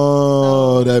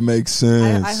 Oh, that makes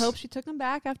sense. I hope she took him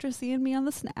back after seeing me on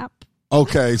the Snap.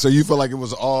 Okay, so you feel like it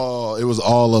was all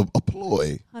a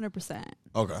ploy. 100%.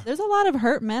 Okay. There's a lot of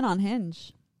hurt men on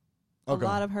Hinge. Okay. A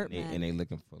lot of hurt men. And they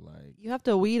looking for like. You have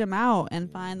to weed them out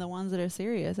and find the ones that are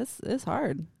serious. It's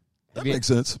hard. That makes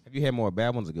sense. Have you had more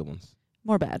bad ones or good ones?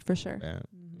 More bad, for sure. Bad.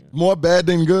 Mm-hmm. More bad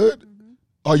than good? Mm-hmm.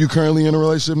 Are you currently in a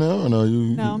relationship now? Or no,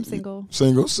 No, I'm single.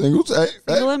 Single. Hey,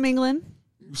 single and mingling.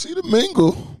 You see the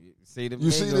mingle. See the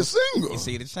see the single. You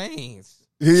see the chains.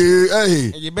 Yeah,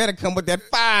 hey. And you better come with that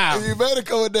 5. You better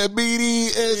come with that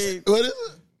BDS. What is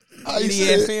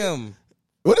it? BDSM.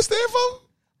 What it stand for?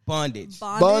 Bondage.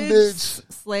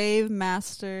 Slave,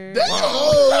 master.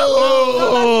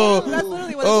 Oh. That's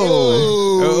literally what it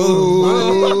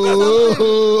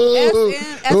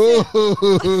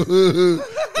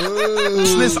is.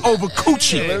 Business over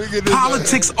coochie.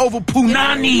 Politics over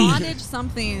punani. Bondage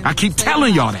something. I keep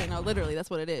telling y'all that. No, literally,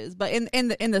 that's what it is. But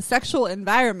in the sexual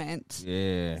environment,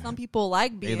 some people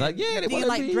like being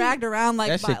dragged around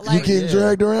like you getting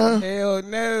dragged around? Hell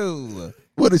no.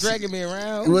 What is dragging me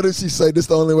around? What did she say? This is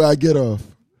the only way I get off.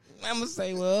 I'm gonna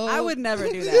say, well, I would never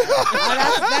do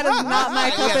that. That is not my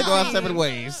cup of tea. Go our separate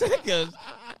ways.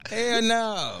 Hell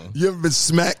no. You ever been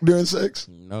smacked during sex?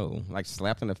 No, like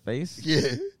slapped in the face.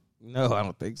 Yeah. No, I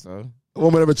don't think so. A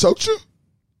woman ever choked you?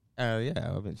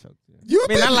 Yeah, I've been choked.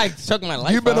 I like choking my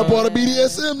life. You been a part of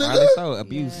BDSM, nigga? Probably so.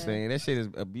 Abuse, thing. That shit is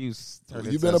abuse.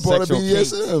 You been a part of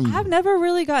BDSM? I've never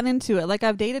really gotten into it. Like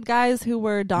I've dated guys who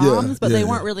were doms, but they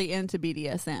weren't really into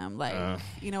BDSM. Like,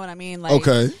 you know what I mean? Like,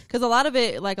 okay. Because a lot of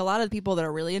it, like a lot of the people that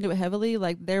are really into it heavily,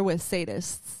 like they're with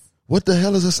sadists. What the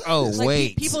hell is this? Oh, like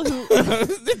wait. People who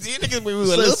satanic?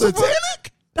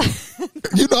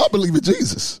 You know I believe in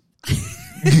Jesus.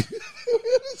 What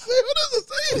is a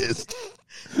sadist?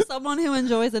 Someone who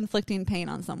enjoys inflicting pain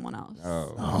on someone else.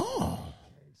 Oh.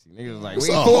 See, niggas like,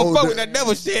 we ain't going fuck with that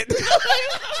devil shit.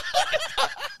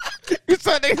 You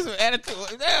saw niggas with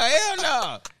attitude. Hell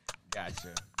no.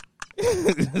 Gotcha.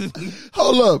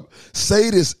 Hold up.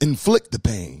 Sadists inflict the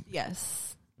pain.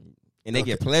 Yes. And they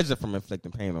get pleasure from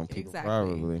inflicting pain on people. Exactly.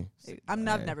 Probably. I've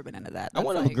never been into that. I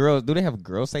wonder if girls, do they have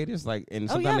girl sadists? Like, and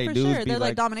sometimes they do. Sure. They're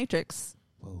like dominatrix.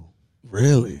 Whoa.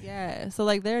 Really? Yeah. So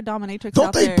like they're dominatrix.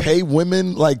 Don't they pay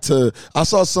women like to? I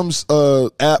saw some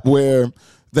app where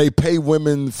they pay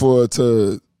women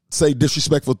to say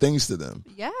disrespectful things to them.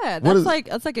 Yeah, that's like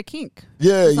a kink.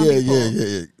 Yeah.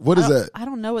 What is that? I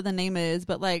don't know what the name is,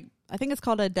 but like I think it's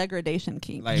called a degradation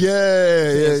kink. Like,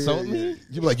 yeah. Me?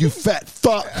 You be like, you fat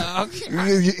fuck.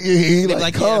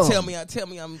 Like, tell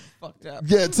me I'm fucked up.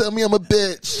 Yeah, tell me I'm a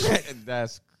bitch.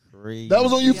 That's crazy. That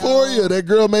was on Euphoria. That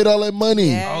girl made all that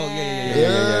money. Yeah. Oh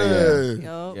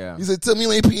yeah. He said, tell me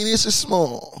my penis is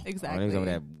small. Exactly. He's over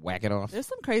there whacking off. There's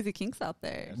some crazy kinks out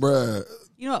there. Bruh.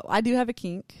 You know, I do have a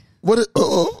kink. What?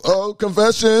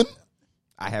 Confession.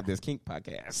 I have this kink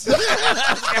podcast.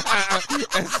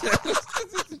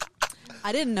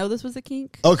 I didn't know this was a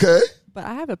kink. Okay. But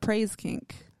I have a praise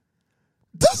kink.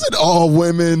 Doesn't all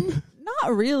women?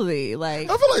 Not really. Like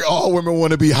I feel like all women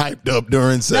want to be hyped up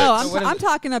during sex. No, I'm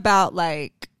talking about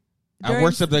like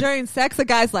during sex. A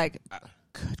guy's like,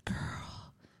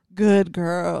 good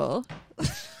girl.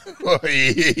 I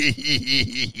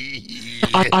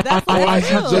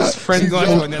have this friend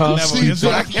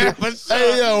podcast.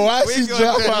 Hey yo, why she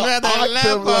drop an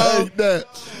octave like that?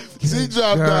 She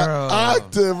dropped an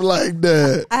octave like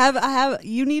that. I have.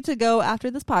 You need to go after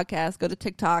this podcast. Go to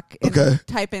TikTok and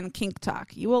type in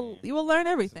KinkTok. You will learn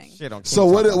everything. So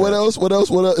what else? What else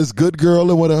is good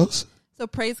girl and what else? So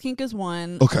praise kink is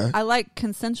one. Okay. I like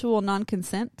consensual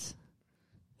non-consent.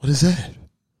 What is that?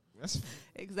 That's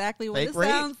exactly what it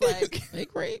sounds like.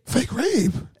 Fake rape. Fake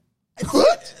rape.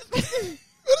 What? What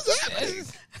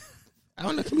is that? I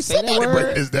don't know. Can we say that word?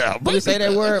 Break this down. Can we say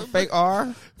that word? Fake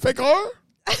R. Fake R.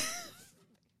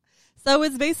 So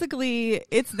it's basically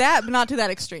that, but not to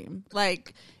that extreme.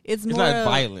 Like it's more not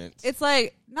violence. It's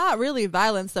like not really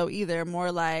violence though either.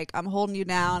 More like I'm holding you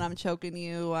down, I'm choking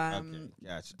you, I'm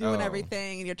doing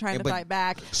everything, and you're trying to fight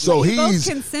back. So like, he's both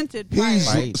consented.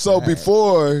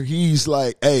 Before he's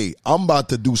like, "Hey, I'm about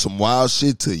to do some wild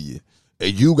shit to you,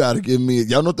 and you got to give me."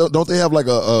 Y'all don't they have like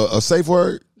a safe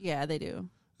word? Yeah, they do.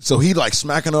 So he like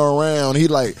smacking her around. He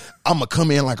like, I'm gonna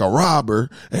come in like a robber,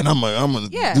 and I'm gonna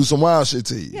do some wild shit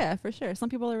to you. Yeah, for sure. Some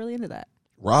people are really into that.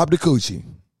 Rob the coochie.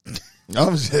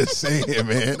 I'm just saying,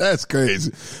 man, that's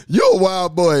crazy. You're a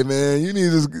wild boy, man. You need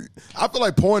to. I feel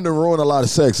like porn to ruin a lot of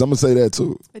sex. I'm gonna say that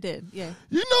too. It did, yeah.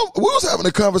 You know, we was having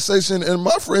a conversation, and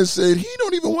my friend said he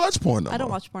don't even watch porn no more. I don't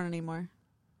watch porn anymore.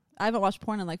 I haven't watched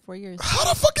porn in like 4 years. How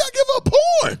the fuck y'all give up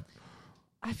porn?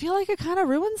 I feel like it kind of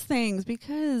ruins things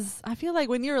because I feel like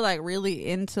when you're like really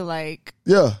into like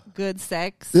good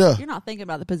sex, you're not thinking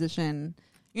about the position.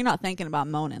 You're not thinking about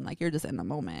moaning. Like you're just in the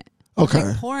moment. Okay.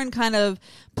 Like porn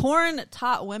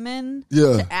taught women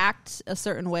to act a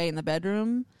certain way in the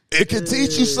bedroom. It can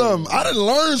teach you something. I done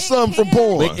learned something from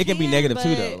porn. It can be negative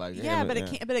too, though. Like,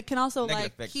 but it can also negative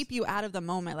like effects. keep you out of the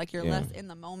moment. Like you're less in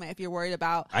the moment if you're worried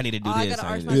about. I need to do I this. gotta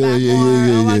arch my back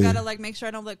more. I gotta like make sure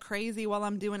I don't look crazy while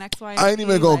I'm doing X, Y, and Z. I ain't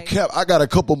even gonna cap. I got a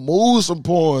couple moves from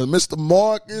porn. Mr.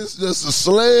 Marcus, just a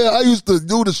slayer. I used to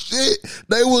do the shit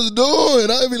they was doing.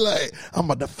 I'd be like, I'm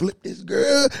about to flip this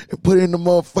girl and put it in the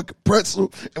motherfucking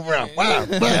pretzel and we're like,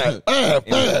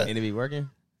 and it be working.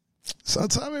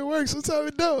 Sometimes it works, sometimes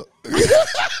it don't.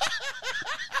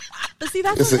 But see,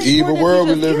 that's it's an evil world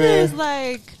we live in. Is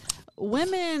like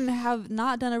women have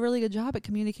not done a really good job at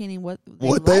communicating what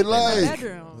they like in the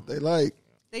bedroom. What they like.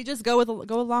 They just go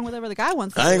along with whatever the guy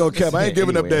wants. I ain't gonna cap. I ain't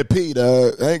giving up that P,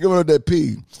 dog. I ain't giving up that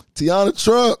P. Tiana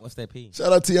Trump. What's that P?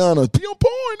 Shout out Tiana. P on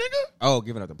porn, nigga. Oh,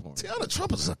 giving up the porn. Tiana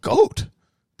Trump is a goat.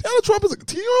 Tiana Trump is a.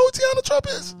 Do you know who Tiana Trump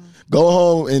is? Go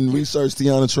home and research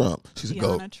Tiana Trump. She's a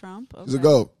goat. Tiana Trump. Okay. She's a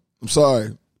goat. I'm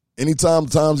sorry. Anytime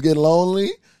times get lonely,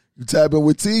 you tap in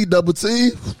with T, double T.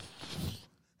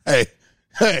 Hey,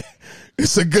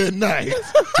 it's a good night.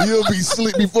 You'll be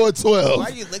asleep before 12. Why are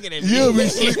you looking at me? You'll be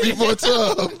asleep before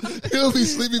 12. You'll be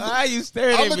sleeping. Why are you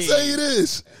staring I'm at going me? to tell you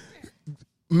this.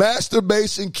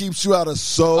 Masturbation keeps you out of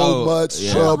so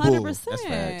much trouble. 100%. That's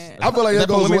facts. I feel like that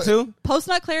for goes women too?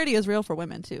 Post-nut clarity is real for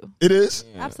women too. It is?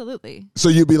 Yeah. Absolutely. So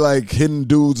you'll be like hitting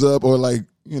dudes up or like,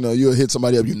 you'll hit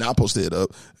somebody up you're not supposed to hit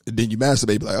up. And then you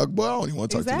masturbate, be like, oh, boy, I don't even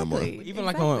want to talk to you no more. Even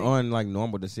like on like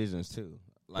normal decisions too.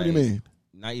 Like, what do you mean?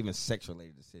 Not even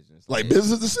sex-related decisions. Like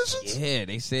business decisions? Yeah,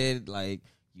 they said like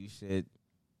you should.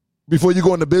 Before you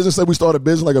go into business, say we start a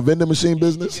business like a vending machine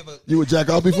business, you would jack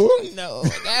off before? No,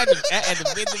 at the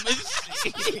vending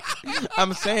machine.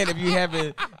 I'm saying if you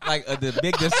having like the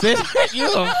big decision,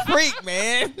 you a freak,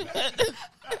 man.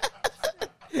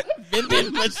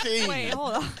 Vending machine. Wait,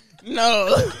 hold on.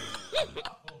 No.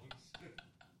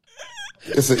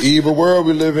 It's an evil world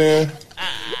we live in.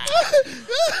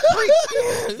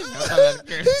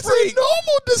 It's a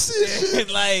normal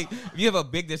decision. Like if you have a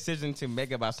big decision to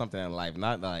make about something in life,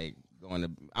 not like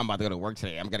I'm about to go to work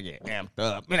today. I'm gonna get amped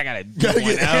up. Man, I gotta get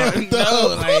amped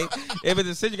up. Like if a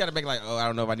decision you gotta make, like, oh, I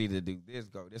don't know if I need to do this,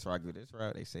 go this route, go this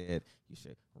route. They said you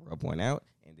should rub one out,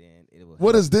 and then it will.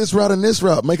 What is this route and this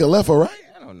route? Make a left or right?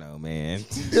 I don't know, man.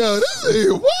 Yo, this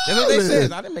is wild. That's what they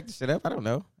said. I didn't make the shit up. I don't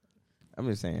know. I'm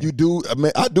just saying. You do. I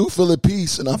mean, I do feel at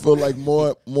peace, and I feel like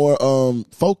more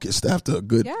focused after a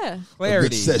good clarity, a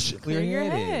good session. Clear your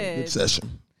head. Good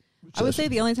session. I would say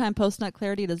the only time post-nut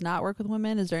clarity does not work with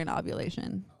women is during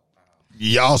ovulation.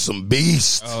 Y'all some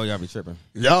beasts. Oh, y'all be tripping.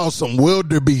 Y'all some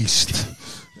wildebeest.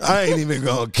 I ain't even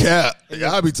gonna cap.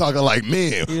 Y'all be talking like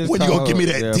men. When you gonna give me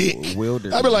that dick?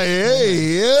 I be like,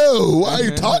 hey, yo, why are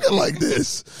you talking like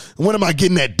this? When am I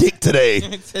getting that dick today?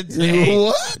 Today.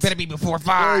 What? Better be before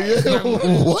 5.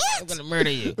 What? I'm gonna murder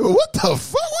you. What the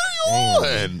fuck? What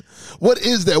are you on? What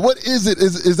is that? What is it?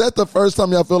 Is that the first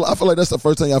time y'all feel? I feel like that's the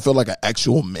first time y'all feel like an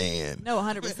actual man. No,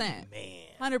 100%.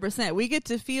 100%. We get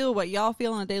to feel what y'all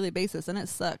feel on a daily basis, and it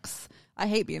sucks. I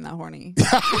hate being that horny.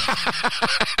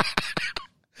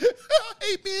 I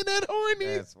hate being that horny.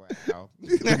 That's wow.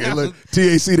 Look,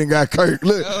 TAC done got Kirk.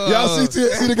 Look, y'all see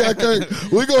TAC done got Kirk.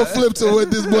 We're going to flip to what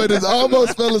this boy just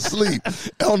almost fell asleep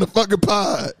on the fucking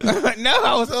pod. No,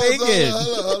 I was thinking.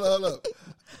 Hold up.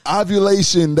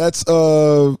 Ovulation, that's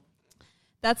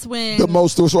when the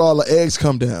most where all the eggs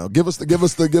come down. Give us the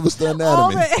anatomy.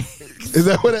 All the eggs. Is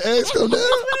that where the eggs come down?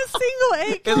 When a single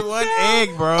egg comes It's one down.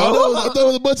 egg, bro. I thought it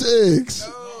was a bunch of eggs.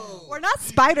 We're not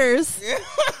spiders.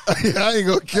 I ain't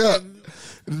gonna count.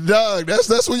 Dog,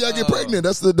 that's when y'all get pregnant.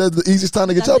 That's the easiest time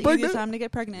to get y'all That's the pregnant. easiest time to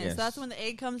get pregnant. Yes. So that's when the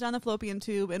egg comes down the fallopian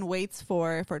tube and waits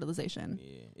for fertilization.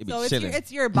 It be So chilling.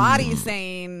 it's your body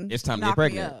saying It's time to knock get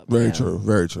me pregnant. up. Very Yeah. true.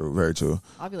 Very true. Very true.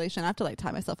 Ovulation. I have to like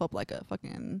tie myself up like a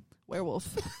fucking werewolf.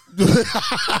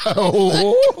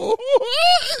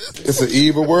 It's an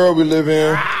evil world we live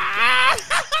in.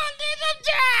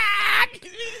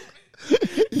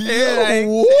 Yeah,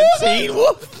 what? Teen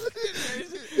Wolf.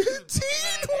 Teen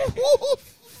Wolf.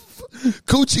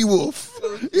 Coochie Wolf.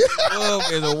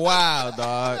 Wolf is a wild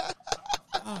dog.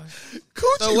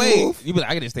 Coochie So wait, Wolf. you be like,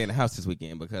 I gotta stay in the house this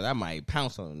weekend because I might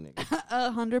pounce on a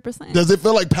nigga. 100%. Does it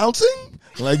feel like pouncing?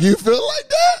 Like you feel like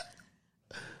that?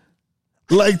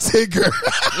 Like Tigger.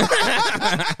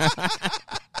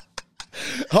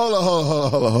 Hold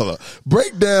on.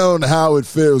 Break down how it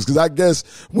feels, because I guess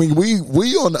when we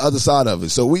on the other side of it,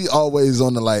 so we always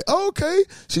on the like, oh, okay,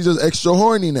 she's just extra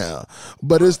horny now.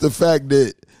 But it's the fact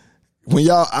that when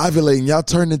y'all ovulating, y'all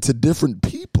turn into different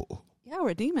people. Yeah,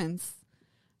 we're demons.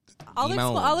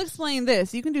 I'll explain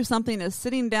this. You can do something as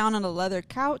sitting down on a leather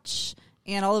couch,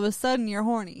 and all of a sudden you're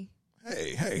horny.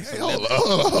 Hey, hold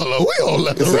on. We on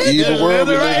leather. It's an evil world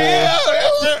we live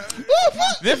in.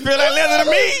 This feel like leather to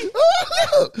me.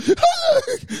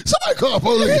 Somebody call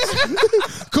police.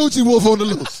 Coochie Wolf on the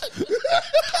loose.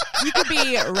 You could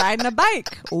be riding a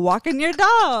bike, walking your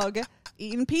dog,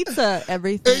 eating pizza,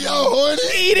 everything. Hey, y'all horny?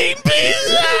 Eating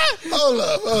pizza. Hold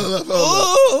up.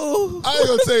 I ain't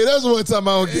gonna tell you, that's one time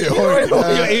I don't get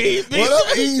horny. When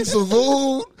I'm eating some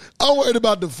food, I'm worried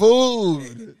about the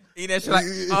food. Eat that shit like,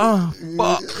 oh,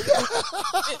 fuck.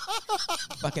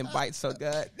 Fucking bite so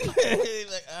good.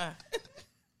 Like,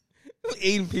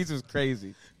 eating pizza is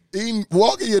crazy.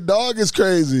 Walking your dog is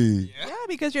crazy. Yeah,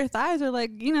 because your thighs are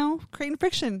like, creating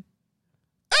friction.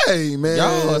 Hey, man.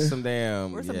 Y'all are some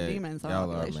damn. We're some demons.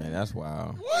 Y'all are, man. That's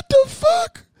wild. What the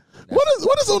fuck? What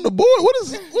is on the board? What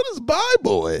is Bye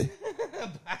Boy?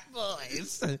 Bye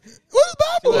boys. What is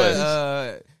Bye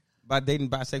Boy? By dating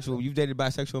bisexual, you've dated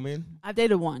bisexual men? I've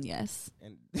dated one, yes.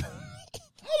 And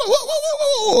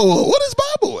Hold on, what is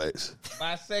Bye Boys?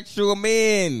 bisexual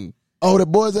men. Oh, the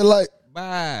boys that like.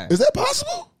 Bye. Is that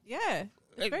possible? Yeah,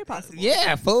 it's very possible.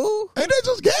 Yeah, fool. Ain't that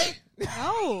just gay?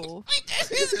 No.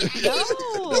 That's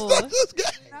not just gay.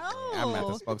 No. I'm not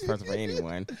the spokesperson for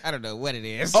anyone. I don't know what it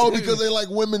is. Oh, because they like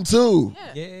women too.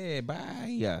 Yeah,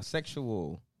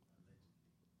 bisexual.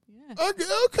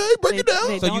 Okay, break it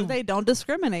down. They don't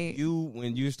discriminate.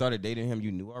 When you started dating him,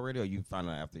 you knew already, or you found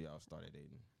out after y'all started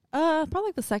dating? Probably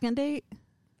like the second date.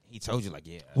 He told you, like,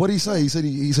 yeah. What did he say? He said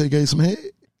he gave some head.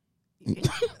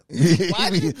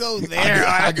 Why'd you go there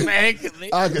automatically?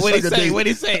 What did he say? What did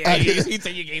he say? He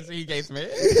said he gave some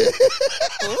head.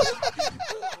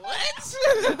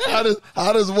 What?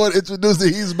 How does one introduce that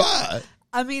he's bi?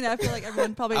 I mean, I feel like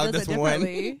everyone probably does it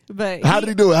differently. But how did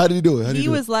he do it? He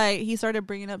was like, he started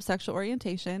bringing up sexual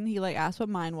orientation. He like asked what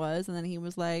mine was, and then he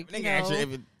was like, if a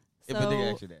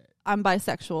nigga asked you that, I'm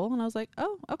bisexual, and I was like,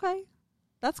 oh, okay,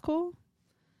 that's cool.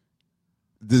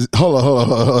 Hold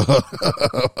on.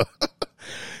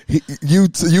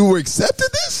 You were accepted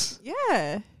this?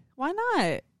 Yeah, why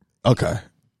not? Okay.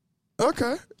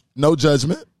 No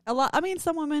judgment.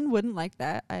 Some women wouldn't like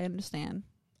that. I understand.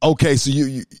 Okay, so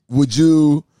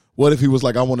what if he was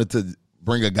like, I wanted to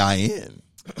bring a guy in?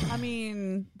 I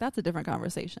mean, that's a different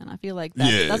conversation. I feel like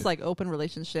that's like open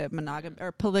relationship, monogamy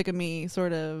or polygamy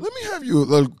sort of. Let me have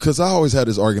you, because I always had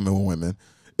this argument with women.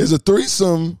 Is a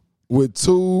threesome with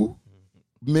two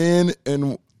men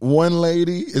and one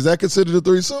lady, is that considered a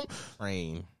threesome?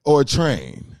 Train. Or a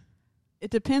train?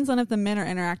 It depends on if the men are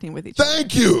interacting with each other.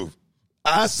 Thank you.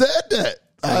 I said that.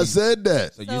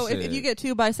 So if you get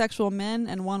two bisexual men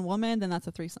and one woman, then that's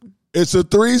a threesome. It's a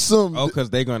threesome. Oh,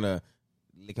 because they're going to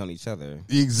lick on each other.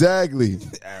 Exactly.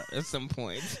 At some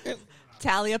point.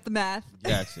 Tally up the math.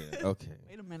 Gotcha. Okay.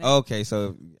 Wait a minute. Okay,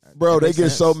 so. Bro, they get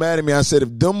so mad at me. I said,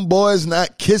 if them boys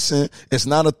not kissing, it's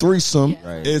not a threesome.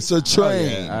 Yeah. Right. It's a train.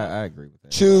 Oh, yeah, I agree with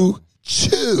that.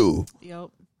 Chew. Yep.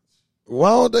 Why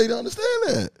don't they understand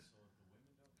that?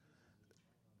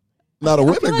 Now the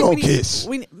women gonna kiss.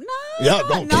 Not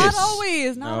kiss.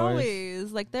 always. Not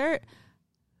always. Like there's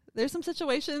some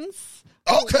situations.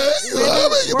 Okay.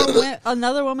 Where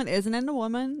another woman isn't into a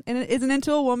woman and isn't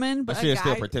into a woman, but she'll a guy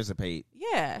still participate.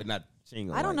 Yeah. But not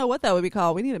single. I don't know what that would be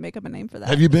called. We need to make up a name for that.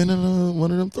 Have you been in one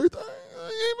of them three things? In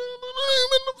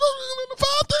the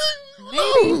five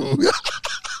thing? Maybe.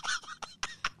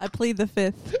 I plead the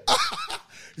fifth.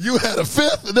 You had a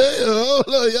fifth there.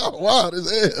 Oh, y'all wild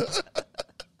as hell.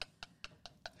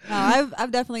 No,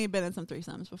 I've definitely been in some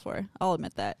threesomes before. I'll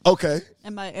admit that. Okay.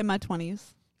 In my 20s.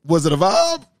 Was it a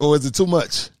vibe or was it too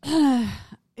much?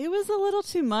 It was a little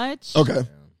too much. Okay.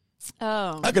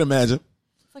 I can imagine.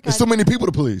 There's too many people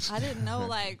to please. I didn't know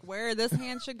where this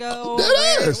hand should go.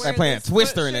 That is. Like playing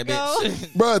Twister in that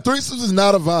bitch. Bro, threesomes is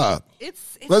not a vibe.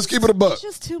 Let's keep it a buck. It's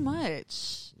just too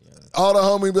much. All the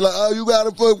homies be like, oh, you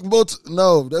gotta fuck both.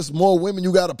 No, that's more women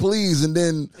you gotta please, and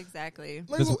then exactly.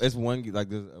 It's one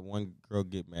one girl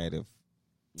get mad if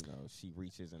she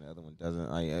reaches and the other one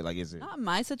doesn't. Like is it not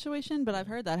my situation? But I've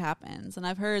heard that happens, and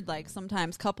I've heard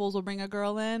sometimes couples will bring a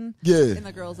girl in, and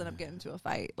the girls end up getting into a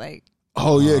fight.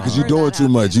 Oh yeah, because you're doing too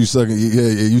much. You sucking,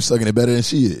 you sucking it better than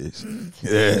she is.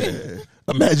 Yeah.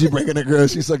 Imagine bringing a girl,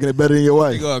 she's sucking it better than your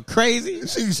wife. You going crazy?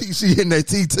 She hitting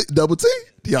that double T.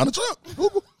 Deanna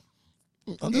Trump.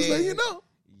 I'm just letting you know.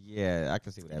 Yeah, I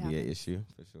can see that be an issue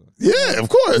for sure. Yeah, of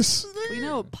course. We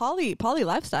know poly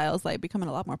lifestyle is becoming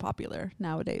a lot more popular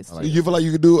nowadays. You feel like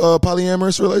you could do a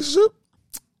polyamorous relationship?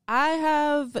 I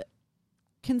have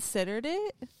considered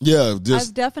it. Yeah, just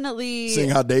I've definitely seeing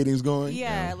how dating's going.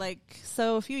 Yeah,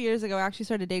 so a few years ago, I actually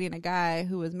started dating a guy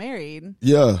who was married.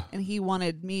 Yeah, and he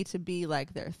wanted me to be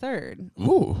their third.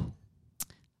 Ooh.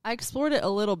 I explored it a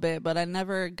little bit, but I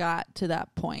never got to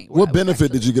that point. What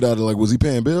benefit did you get out of it? Like, was he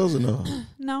paying bills or no?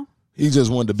 No. He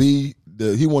just wanted to be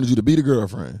he wanted you to be the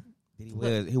girlfriend.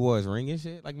 He wore his ring and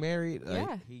shit, like married. Like,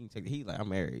 yeah. He like, I'm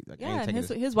married. Like, yeah, and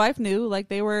his wife knew. Like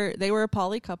they were a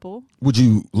poly couple. Would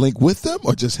you link with them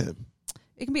or just him?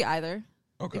 It can be either.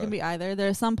 Okay. It can be either. There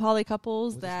are some poly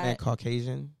couples Was that this man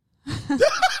Caucasian.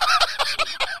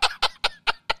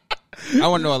 I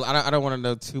want to know. I don't want to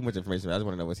know too much information. I just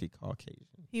want to know, was he Caucasian?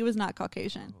 He was not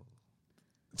Caucasian.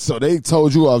 So they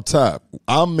told you off top,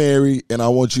 I'm married and I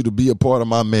want you to be a part of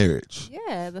my marriage.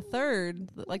 Yeah, the third,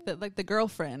 like the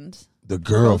girlfriend. The For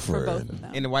girlfriend. both of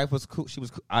them. And the wife was cool. She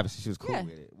was obviously she was cool Yeah.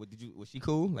 with it. Was she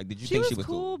cool? Like, did you She think was she was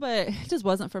cool, but it just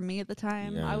wasn't for me at the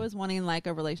time. Yeah. I was wanting like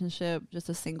a relationship, just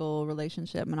a single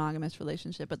relationship, monogamous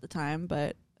relationship at the time.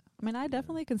 But I mean, I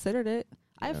definitely considered it.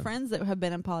 I have friends that have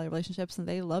been in poly relationships and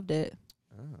they loved it.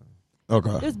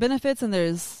 Okay. There's benefits and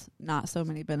there's not so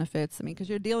many benefits. I mean, because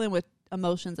you're dealing with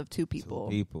emotions of two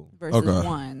people versus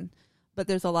one. But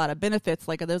there's a lot of benefits.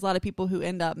 Like there's a lot of people who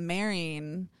end up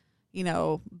marrying, you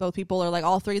know, both people are like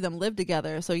all three of them live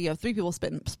together. So you have three people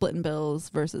splitting bills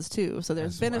versus two. So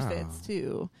there's benefits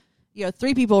too. You have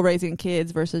three people raising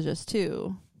kids versus just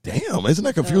two. Damn, isn't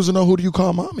that confusing though? Who do you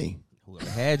call mommy? Whoever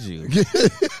had you.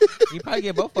 He probably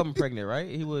get both of them pregnant, right?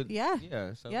 He would. Yeah.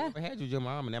 Yeah. So Yeah. whoever had you was your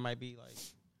mom, and that might be like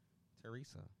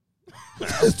Teresa.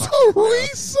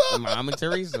 Teresa. Mom and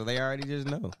Teresa, they already just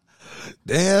know.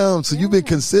 Damn, so you've been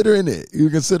considering it. You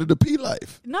consider the P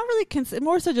life. Not really,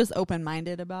 more so just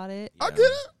open-minded about it. I get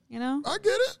it. You know? I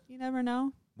get it. You never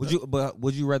know. Would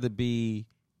you rather be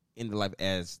in the life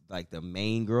as like the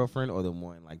main girlfriend or the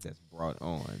one like that's brought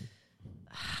on?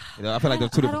 You know, I feel like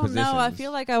there's two different positions. I don't know. I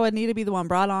feel like I would need to be the one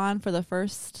brought on for the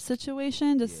first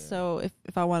situation, just so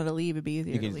if I wanted to leave, it'd be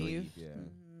easier to leave. Yeah.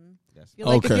 Feel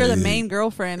like if you're the main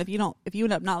girlfriend, if you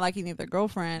end up not liking either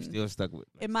girlfriend, still stuck with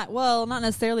it might. Well, not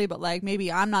necessarily, but like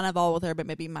maybe I'm not involved with her, but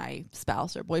maybe my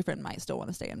spouse or boyfriend might still want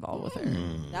to stay involved with her.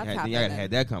 That's happened. I gotta have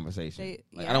that conversation.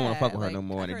 I don't want to fuck with her no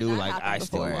more. And the dude like, I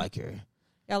still like her.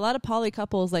 Yeah, a lot of poly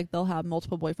couples like they'll have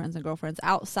multiple boyfriends and girlfriends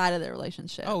outside of their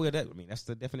relationship. Oh yeah, that's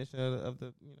the definition of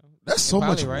the That's so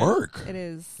much work. It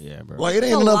is. Yeah, bro. Like it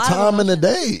ain't enough time in the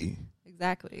day.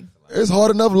 Exactly. It's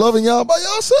hard enough loving y'all by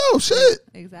yourself. Shit.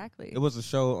 Exactly. It was a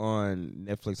show on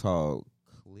Netflix called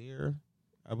Clear,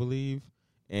 I believe,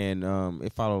 and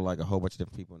it followed like a whole bunch of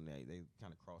different people, and they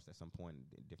kind of crossed at some point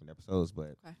in different episodes,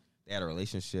 but they had a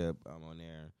relationship on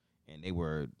there, and they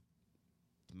were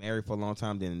married for a long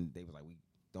time. Then they were like, we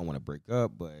don't want to break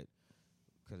up, but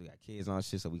because we got kids on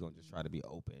shit, so we gonna just try to be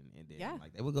open. And then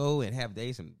like they would go and have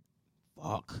dates and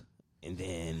fuck. And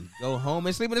then go home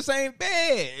and sleep in the same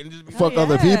bed and just fuck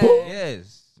other people.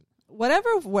 Yes,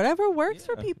 whatever works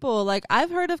for people. Like I've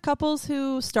heard of couples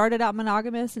who started out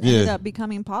monogamous and ended up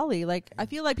becoming poly. Like I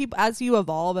feel like people, as you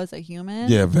evolve as a human,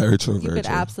 very true. You could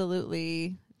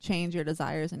absolutely change your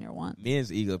desires and your wants.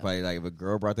 Men's ego probably like if a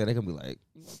girl brought that, they can be like,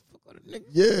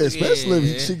 yeah, especially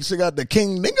if she got the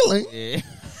king dingaling. Yeah.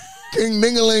 King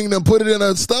Dingaling done put it in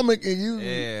her stomach and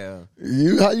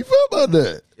you how you feel about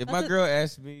that? If my girl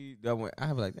asked me, I'd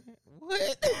be like, what?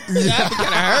 I'd be kind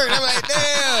of hurt. I'm like,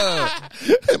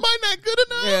 damn. Am I not good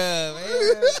enough? Yeah,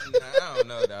 man. I don't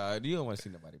know, dog. You don't want to see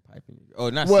nobody piping you. Oh,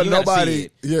 not well, you nobody.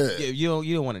 Yeah, you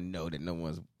don't want to know that no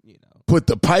one's put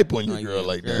the pipe on your girl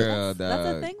like that. That's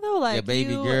the thing, though. Like,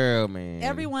 baby girl, man.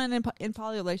 Everyone in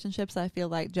poly relationships, I feel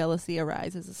like jealousy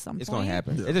arises at some point. It's gonna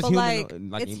happen. Yeah. It's just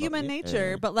human, it's human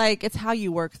nature. But like, it's how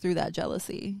you work through that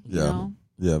jealousy. You know?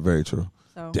 Yeah, very true.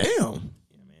 So. Damn.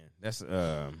 Yeah, man. That's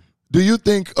Do you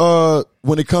think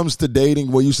when it comes to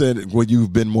dating, well, you said when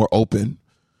you've been more open,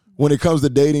 when it comes to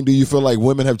dating, do you feel like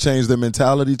women have changed their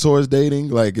mentality towards dating,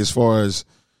 like as far as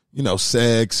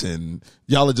sex, and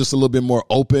y'all are just a little bit more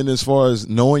open as far as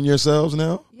knowing yourselves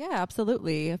now? Yeah,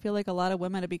 absolutely. I feel like a lot of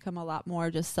women have become a lot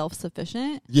more just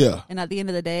self-sufficient. Yeah. And at the end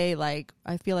of the day, like,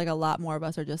 I feel like a lot more of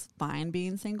us are just fine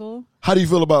being single. How do you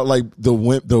feel about like the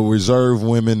reserved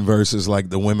women versus like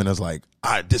the women that's like,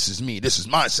 this is me, this is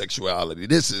my sexuality,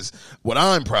 this is what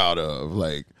I'm proud of?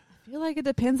 Like, I feel like it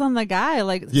depends on the guy.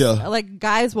 Like, like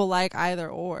guys will like either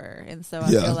or, and so I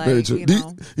feel like very true.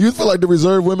 You feel like the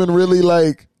reserved women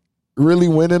really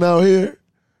winning out here?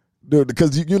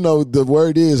 Because the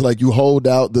word is like you hold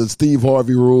out the Steve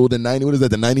Harvey rule, the 90. What is that?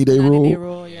 The 90-day rule. 90-day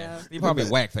rule, yeah. Steve Harvey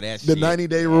whack for that. The shit.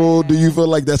 90-day rule. Do you feel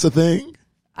like that's a thing?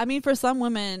 I mean, for some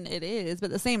women it is, but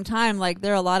at the same time, like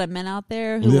there are a lot of men out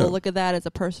there who will look at that as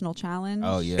a personal challenge.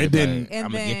 Oh yeah, and then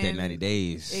I'm gonna get that 90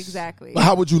 days. Exactly. But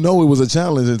how would you know it was a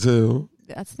challenge until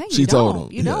that's the thing? She told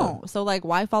him. You don't. So like,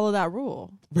 why follow that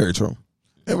rule? Very true.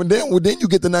 And then you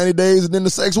get the 90 days, and then the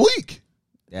sex week.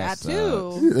 That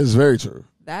too. It's very true.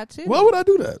 That too. Why would I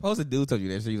do that? Suppose a dude told you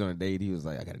that shit. He was on a date. He was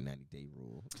like, I got a 90-day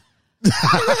rule.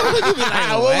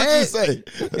 What would you say?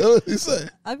 What would you say?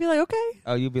 I'd be like, okay.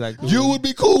 Oh, you'd be like, cool. You would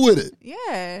be cool with it.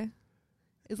 Yeah.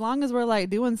 As long as we're like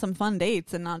doing some fun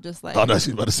dates and not just like. Oh no,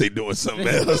 she's about to say doing something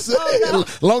else.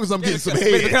 As long as I'm getting some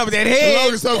head. As long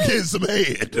as I'm getting some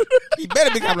head. You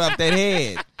better be coming off that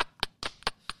head.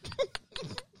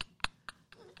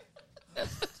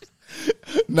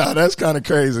 Nah, that's kind of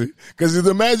crazy. Because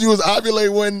imagine you was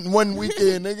ovulate one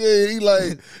weekend, nigga. He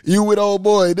like, you with old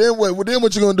boy. Then what? Then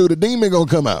what you gonna do? The demon gonna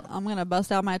come out. I'm gonna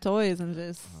bust out my toys and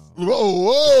just.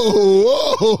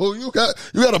 Whoa. You got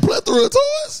a plethora of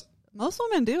toys? Most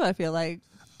women do, I feel like.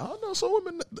 I don't know. Some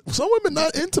women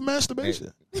not into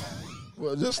masturbation.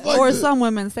 Well, just like or some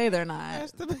women say they're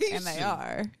not, and they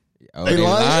are. Oh, they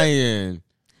lying.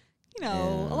 You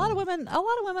know, a lot of women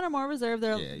are more reserved.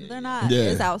 They're not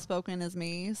as outspoken as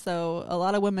me. So a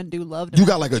lot of women do love. You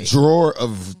got like a drawer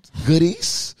of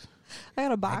goodies. I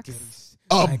got a box.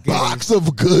 A box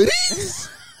of goodies.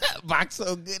 Box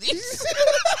of goodies.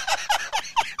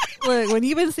 Look, when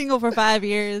you've been single for 5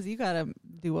 years, you gotta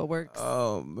do what works.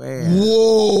 Oh man!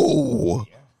 Whoa!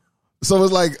 So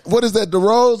it's like, what is that? The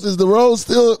rose? Is the rose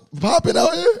still popping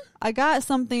out here? I got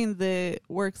something that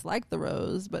works like the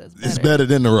rose, but it's better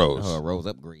than the rose. Oh, a rose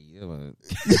upgrade.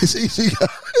 she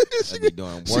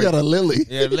got a lily.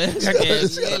 Yeah, she got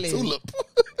a tulip.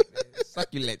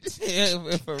 Succulent.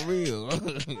 For real.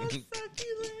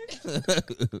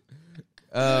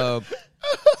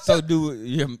 So do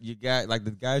you got like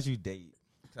the guys you date?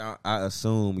 I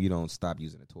assume you don't stop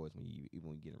using the toys when you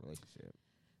get in a relationship.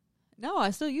 No,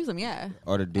 I still use them. Yeah.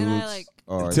 Or the dudes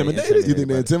intimidated? You think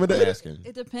they're intimidated?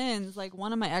 It depends. Like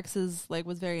one of my exes, like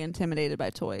was very intimidated by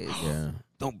toys. Yeah.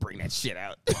 Don't bring that shit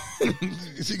out.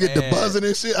 She get the buzzing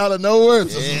and shit out of nowhere.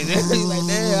 Yeah, like,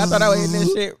 damn, I thought I was hitting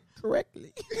that shit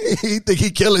correctly. He think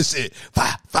he killing shit.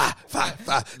 Fa.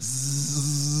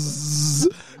 Zzz.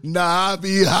 Nah, I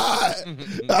be hot.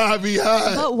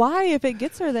 But why if it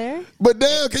gets her there? But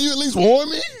damn, can you at least warn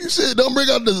me? Shit, don't bring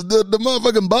out the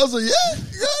motherfucking buzzer yet.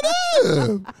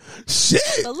 Goddamn. Shit.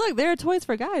 But look, there are toys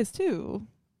for guys too.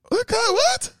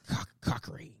 What? Cock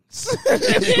rings. What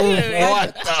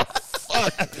the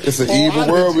fuck? It's an evil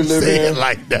world we live in.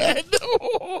 Like that.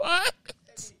 What?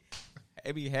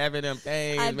 They be having them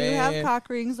things, I do have cock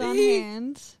rings on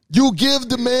hand. You give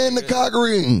the man the cock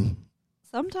ring.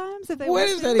 Sometimes if they what want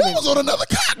is to. that was on another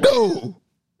cock though.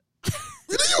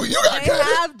 You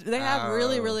got they have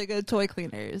really, really good toy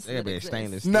cleaners. They be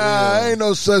stainless steel. Nah, ain't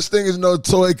no such thing as no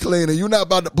toy cleaner. You not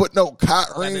about to put no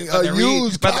cock ring, used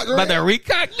cock ring. But the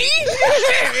recock me?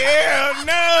 Hell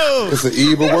no. It's an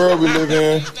evil world we live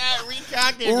in. Not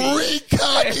recocking me.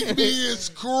 Recocking me is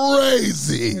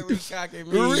crazy. Recocking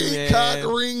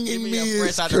me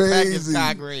is crazy.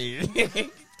 Cock ring.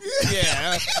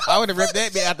 Yeah, I would have ripped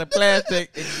that bit out the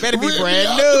plastic. It better be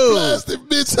brand new. Plastic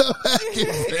bitch,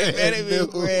 it better be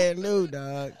brand new,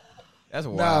 dog. That's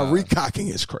wild. Nah, recocking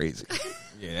is crazy.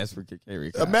 Yeah, that's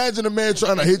recocking. Imagine a man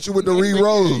trying to hit you with the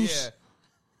re-rose. Yeah.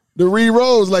 The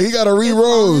re-rose, like he got a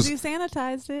re-rose. He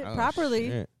sanitized it properly.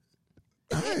 Hey,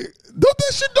 don't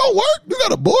that shit don't work? You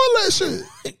gotta boil that shit.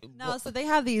 No, so they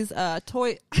have these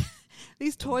toy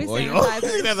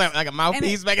sanitizers. That's like a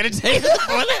mouthpiece back in the day.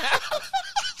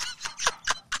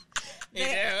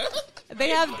 Yeah. They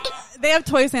have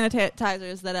toy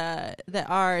sanitizers that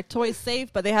are toy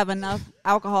safe, but they have enough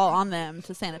alcohol on them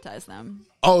to sanitize them.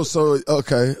 Oh, so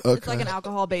okay. It's like an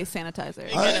alcohol-based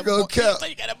sanitizer. I ain't gonna count.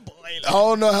 I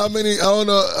don't know how many. I don't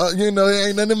know. It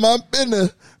ain't none of my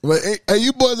business. But hey,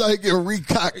 you boys out here getting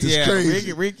recocked is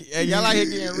crazy. Y'all out here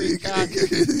getting recocked.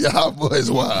 Y'all boys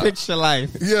wild. Fix your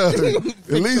life. Yeah, at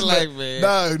least life, man.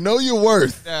 Nah, know your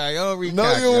worth. Nah, you don't recock.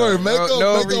 Know your worth.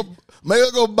 Make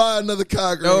her go buy another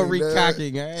cock ring. No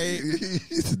recocking, eh?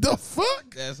 The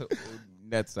fuck?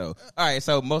 That's so. All right,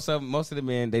 so most of the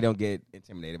men, they don't get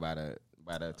intimidated by the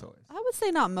toys. I would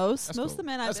say not most. That's most cool. of the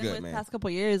men I've been with the past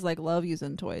couple years like love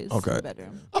using toys in the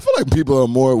bedroom. I feel like people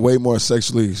are way more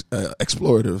sexually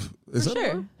explorative.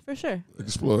 For sure.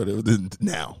 Explorative than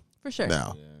now. For sure.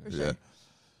 Now. For sure.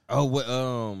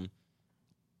 Oh,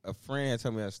 a friend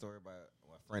told me a story about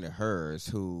a friend of hers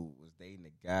who was dating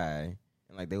a guy.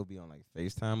 And like they would be on like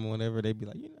FaceTime or whatever. They'd be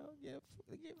like, get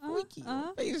freaky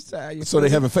on FaceTime. So they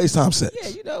having FaceTime sex.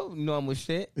 Yeah, normal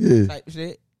shit. Yeah. Type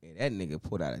shit. And that nigga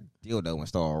pulled out a dildo and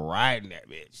started riding that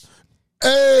bitch.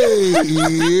 Hey,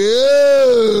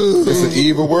 It's an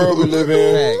evil world we live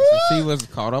in. She was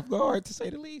caught off guard, to say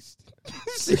the least.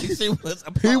 She was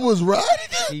he was riding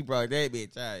it? He brought that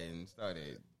bitch out and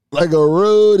started Like a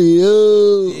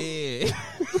rodeo. Yeah.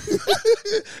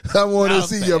 I want to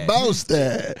see your bounce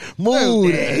that.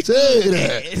 Move that. Say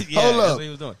that. Yeah, Hold that's up. what he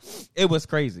was doing. It was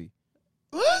crazy.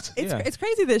 What? It's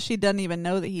crazy that she doesn't even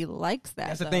know that he likes that.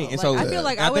 That's the though. thing. And Like, so I feel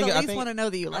like I would at least think- want to know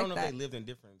that you I like don't know that. if they lived in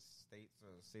different states or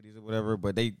cities or whatever,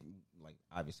 but they like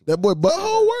obviously That boy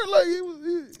butthole work like he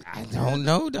was. I don't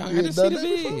know, dog. I just see the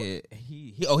vid.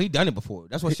 He done it before.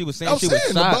 That's what she was saying. I'm She saying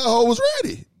was the shocked. butthole was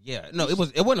ready. Yeah, no, it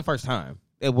wasn't the first time.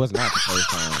 It was not the first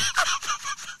time.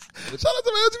 Shout out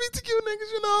to my LGBTQ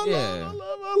niggas, you know.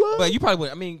 I love. But you probably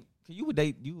would. I mean, you would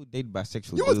date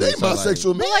bisexual. You was dudes, dating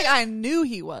bisexual, But man. like I knew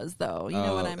he was though. You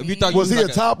know what I if mean? you thought Was he like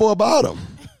a top or a bottom?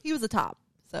 He was a top.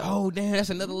 So Oh damn, that's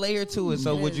another layer to it.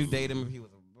 So would you date him if he was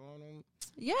a bottom?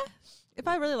 yeah, if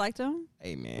I really liked him,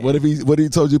 Hey man, What if he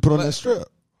told you to put on that strap?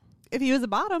 if he was a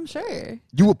bottom, sure.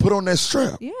 You would put on that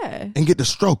strap Yeah, and get the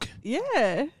stroking.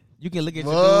 yeah. You can look at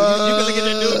your dude. You can look at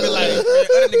your dude and be like, man,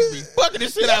 other niggas be fucking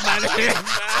this shit out my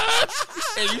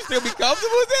nigga. And you still be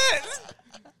comfortable with that?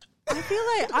 I feel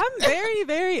like I'm very,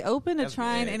 very open to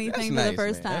trying good. anything That's for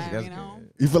the nice, first man. time. That's You know,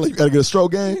 good. You feel like you gotta get a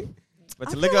stroke game? But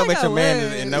to I look feel up like at your I man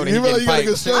would. and know that You he feel like getting you gotta get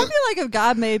piped. stroke? I feel like if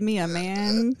God made me a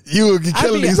man, You would be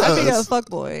killing these I'd be a hoes.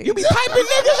 fuckboy. You be piping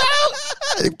niggas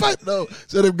out? He pipe, no.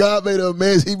 Said if God made a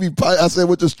man, he be pipe. I said,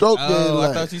 what the stroke game Oh, I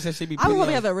like? thought you said she be I would putting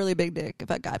probably on- have a really big dick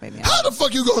if God made me. How the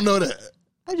fuck you gonna know that?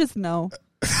 I just know.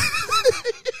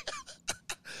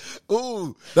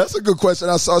 Ooh, that's a good question.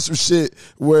 I saw some shit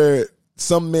where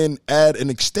some men add an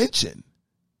extension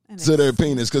to their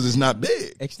penis because it's not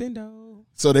big. Extendo.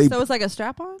 So So it's like a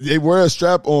strap on? they wear a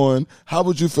strap on. How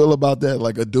would you feel about that?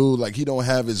 Like a dude, like he don't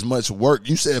have as much work.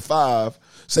 You said 5.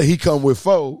 Say he come with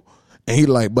 4, and he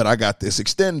like, but I got this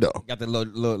extendo. Got the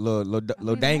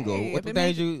little dangle. hey, What the if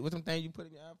it things you put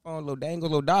in your iPhone? Little dangle,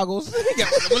 little doggles. You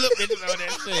got the little bitches on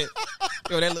that shit.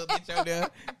 Throw that little bitch out there.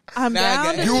 I'm Nah, I down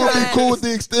got to it. You would be try. cool with the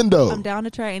extendo. I'm down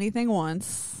to try anything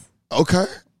once. Okay,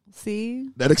 See,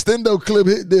 that extendo clip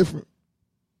hit different.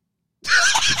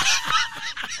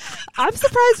 I'm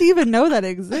surprised you even know that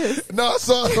exists. No, I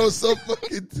saw it on some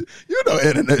fucking. You know,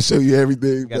 internet show you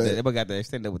everything. Got But the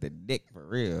extender with the dick for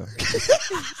real.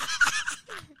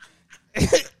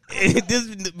 This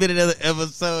has been another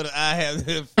episode of I Have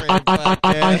This Friend podcast.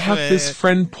 I have this man.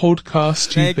 friend podcast,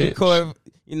 you Thank you, bitch. Corey,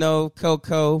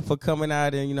 CoCo, for coming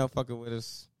out and, fucking with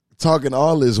us. talking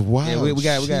all this wild. Yeah, we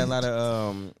got shit. a lot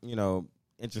of,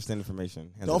 interesting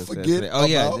information. Don't forget Oh,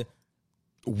 yeah. about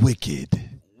Wickeeeed.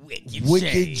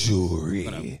 Wicked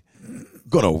jewelry.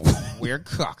 Gonna We're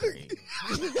cockery.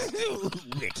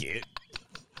 Wicked.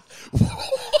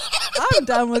 I'm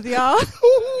done with y'all.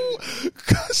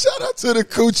 shout out to the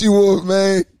Coochie Wolf,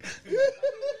 man.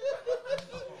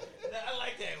 I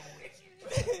like that.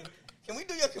 Wicked. Can we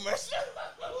do your commercial?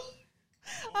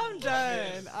 I'm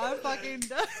done. I'm fucking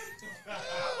done.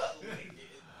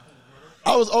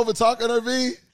 I was over talking her, V.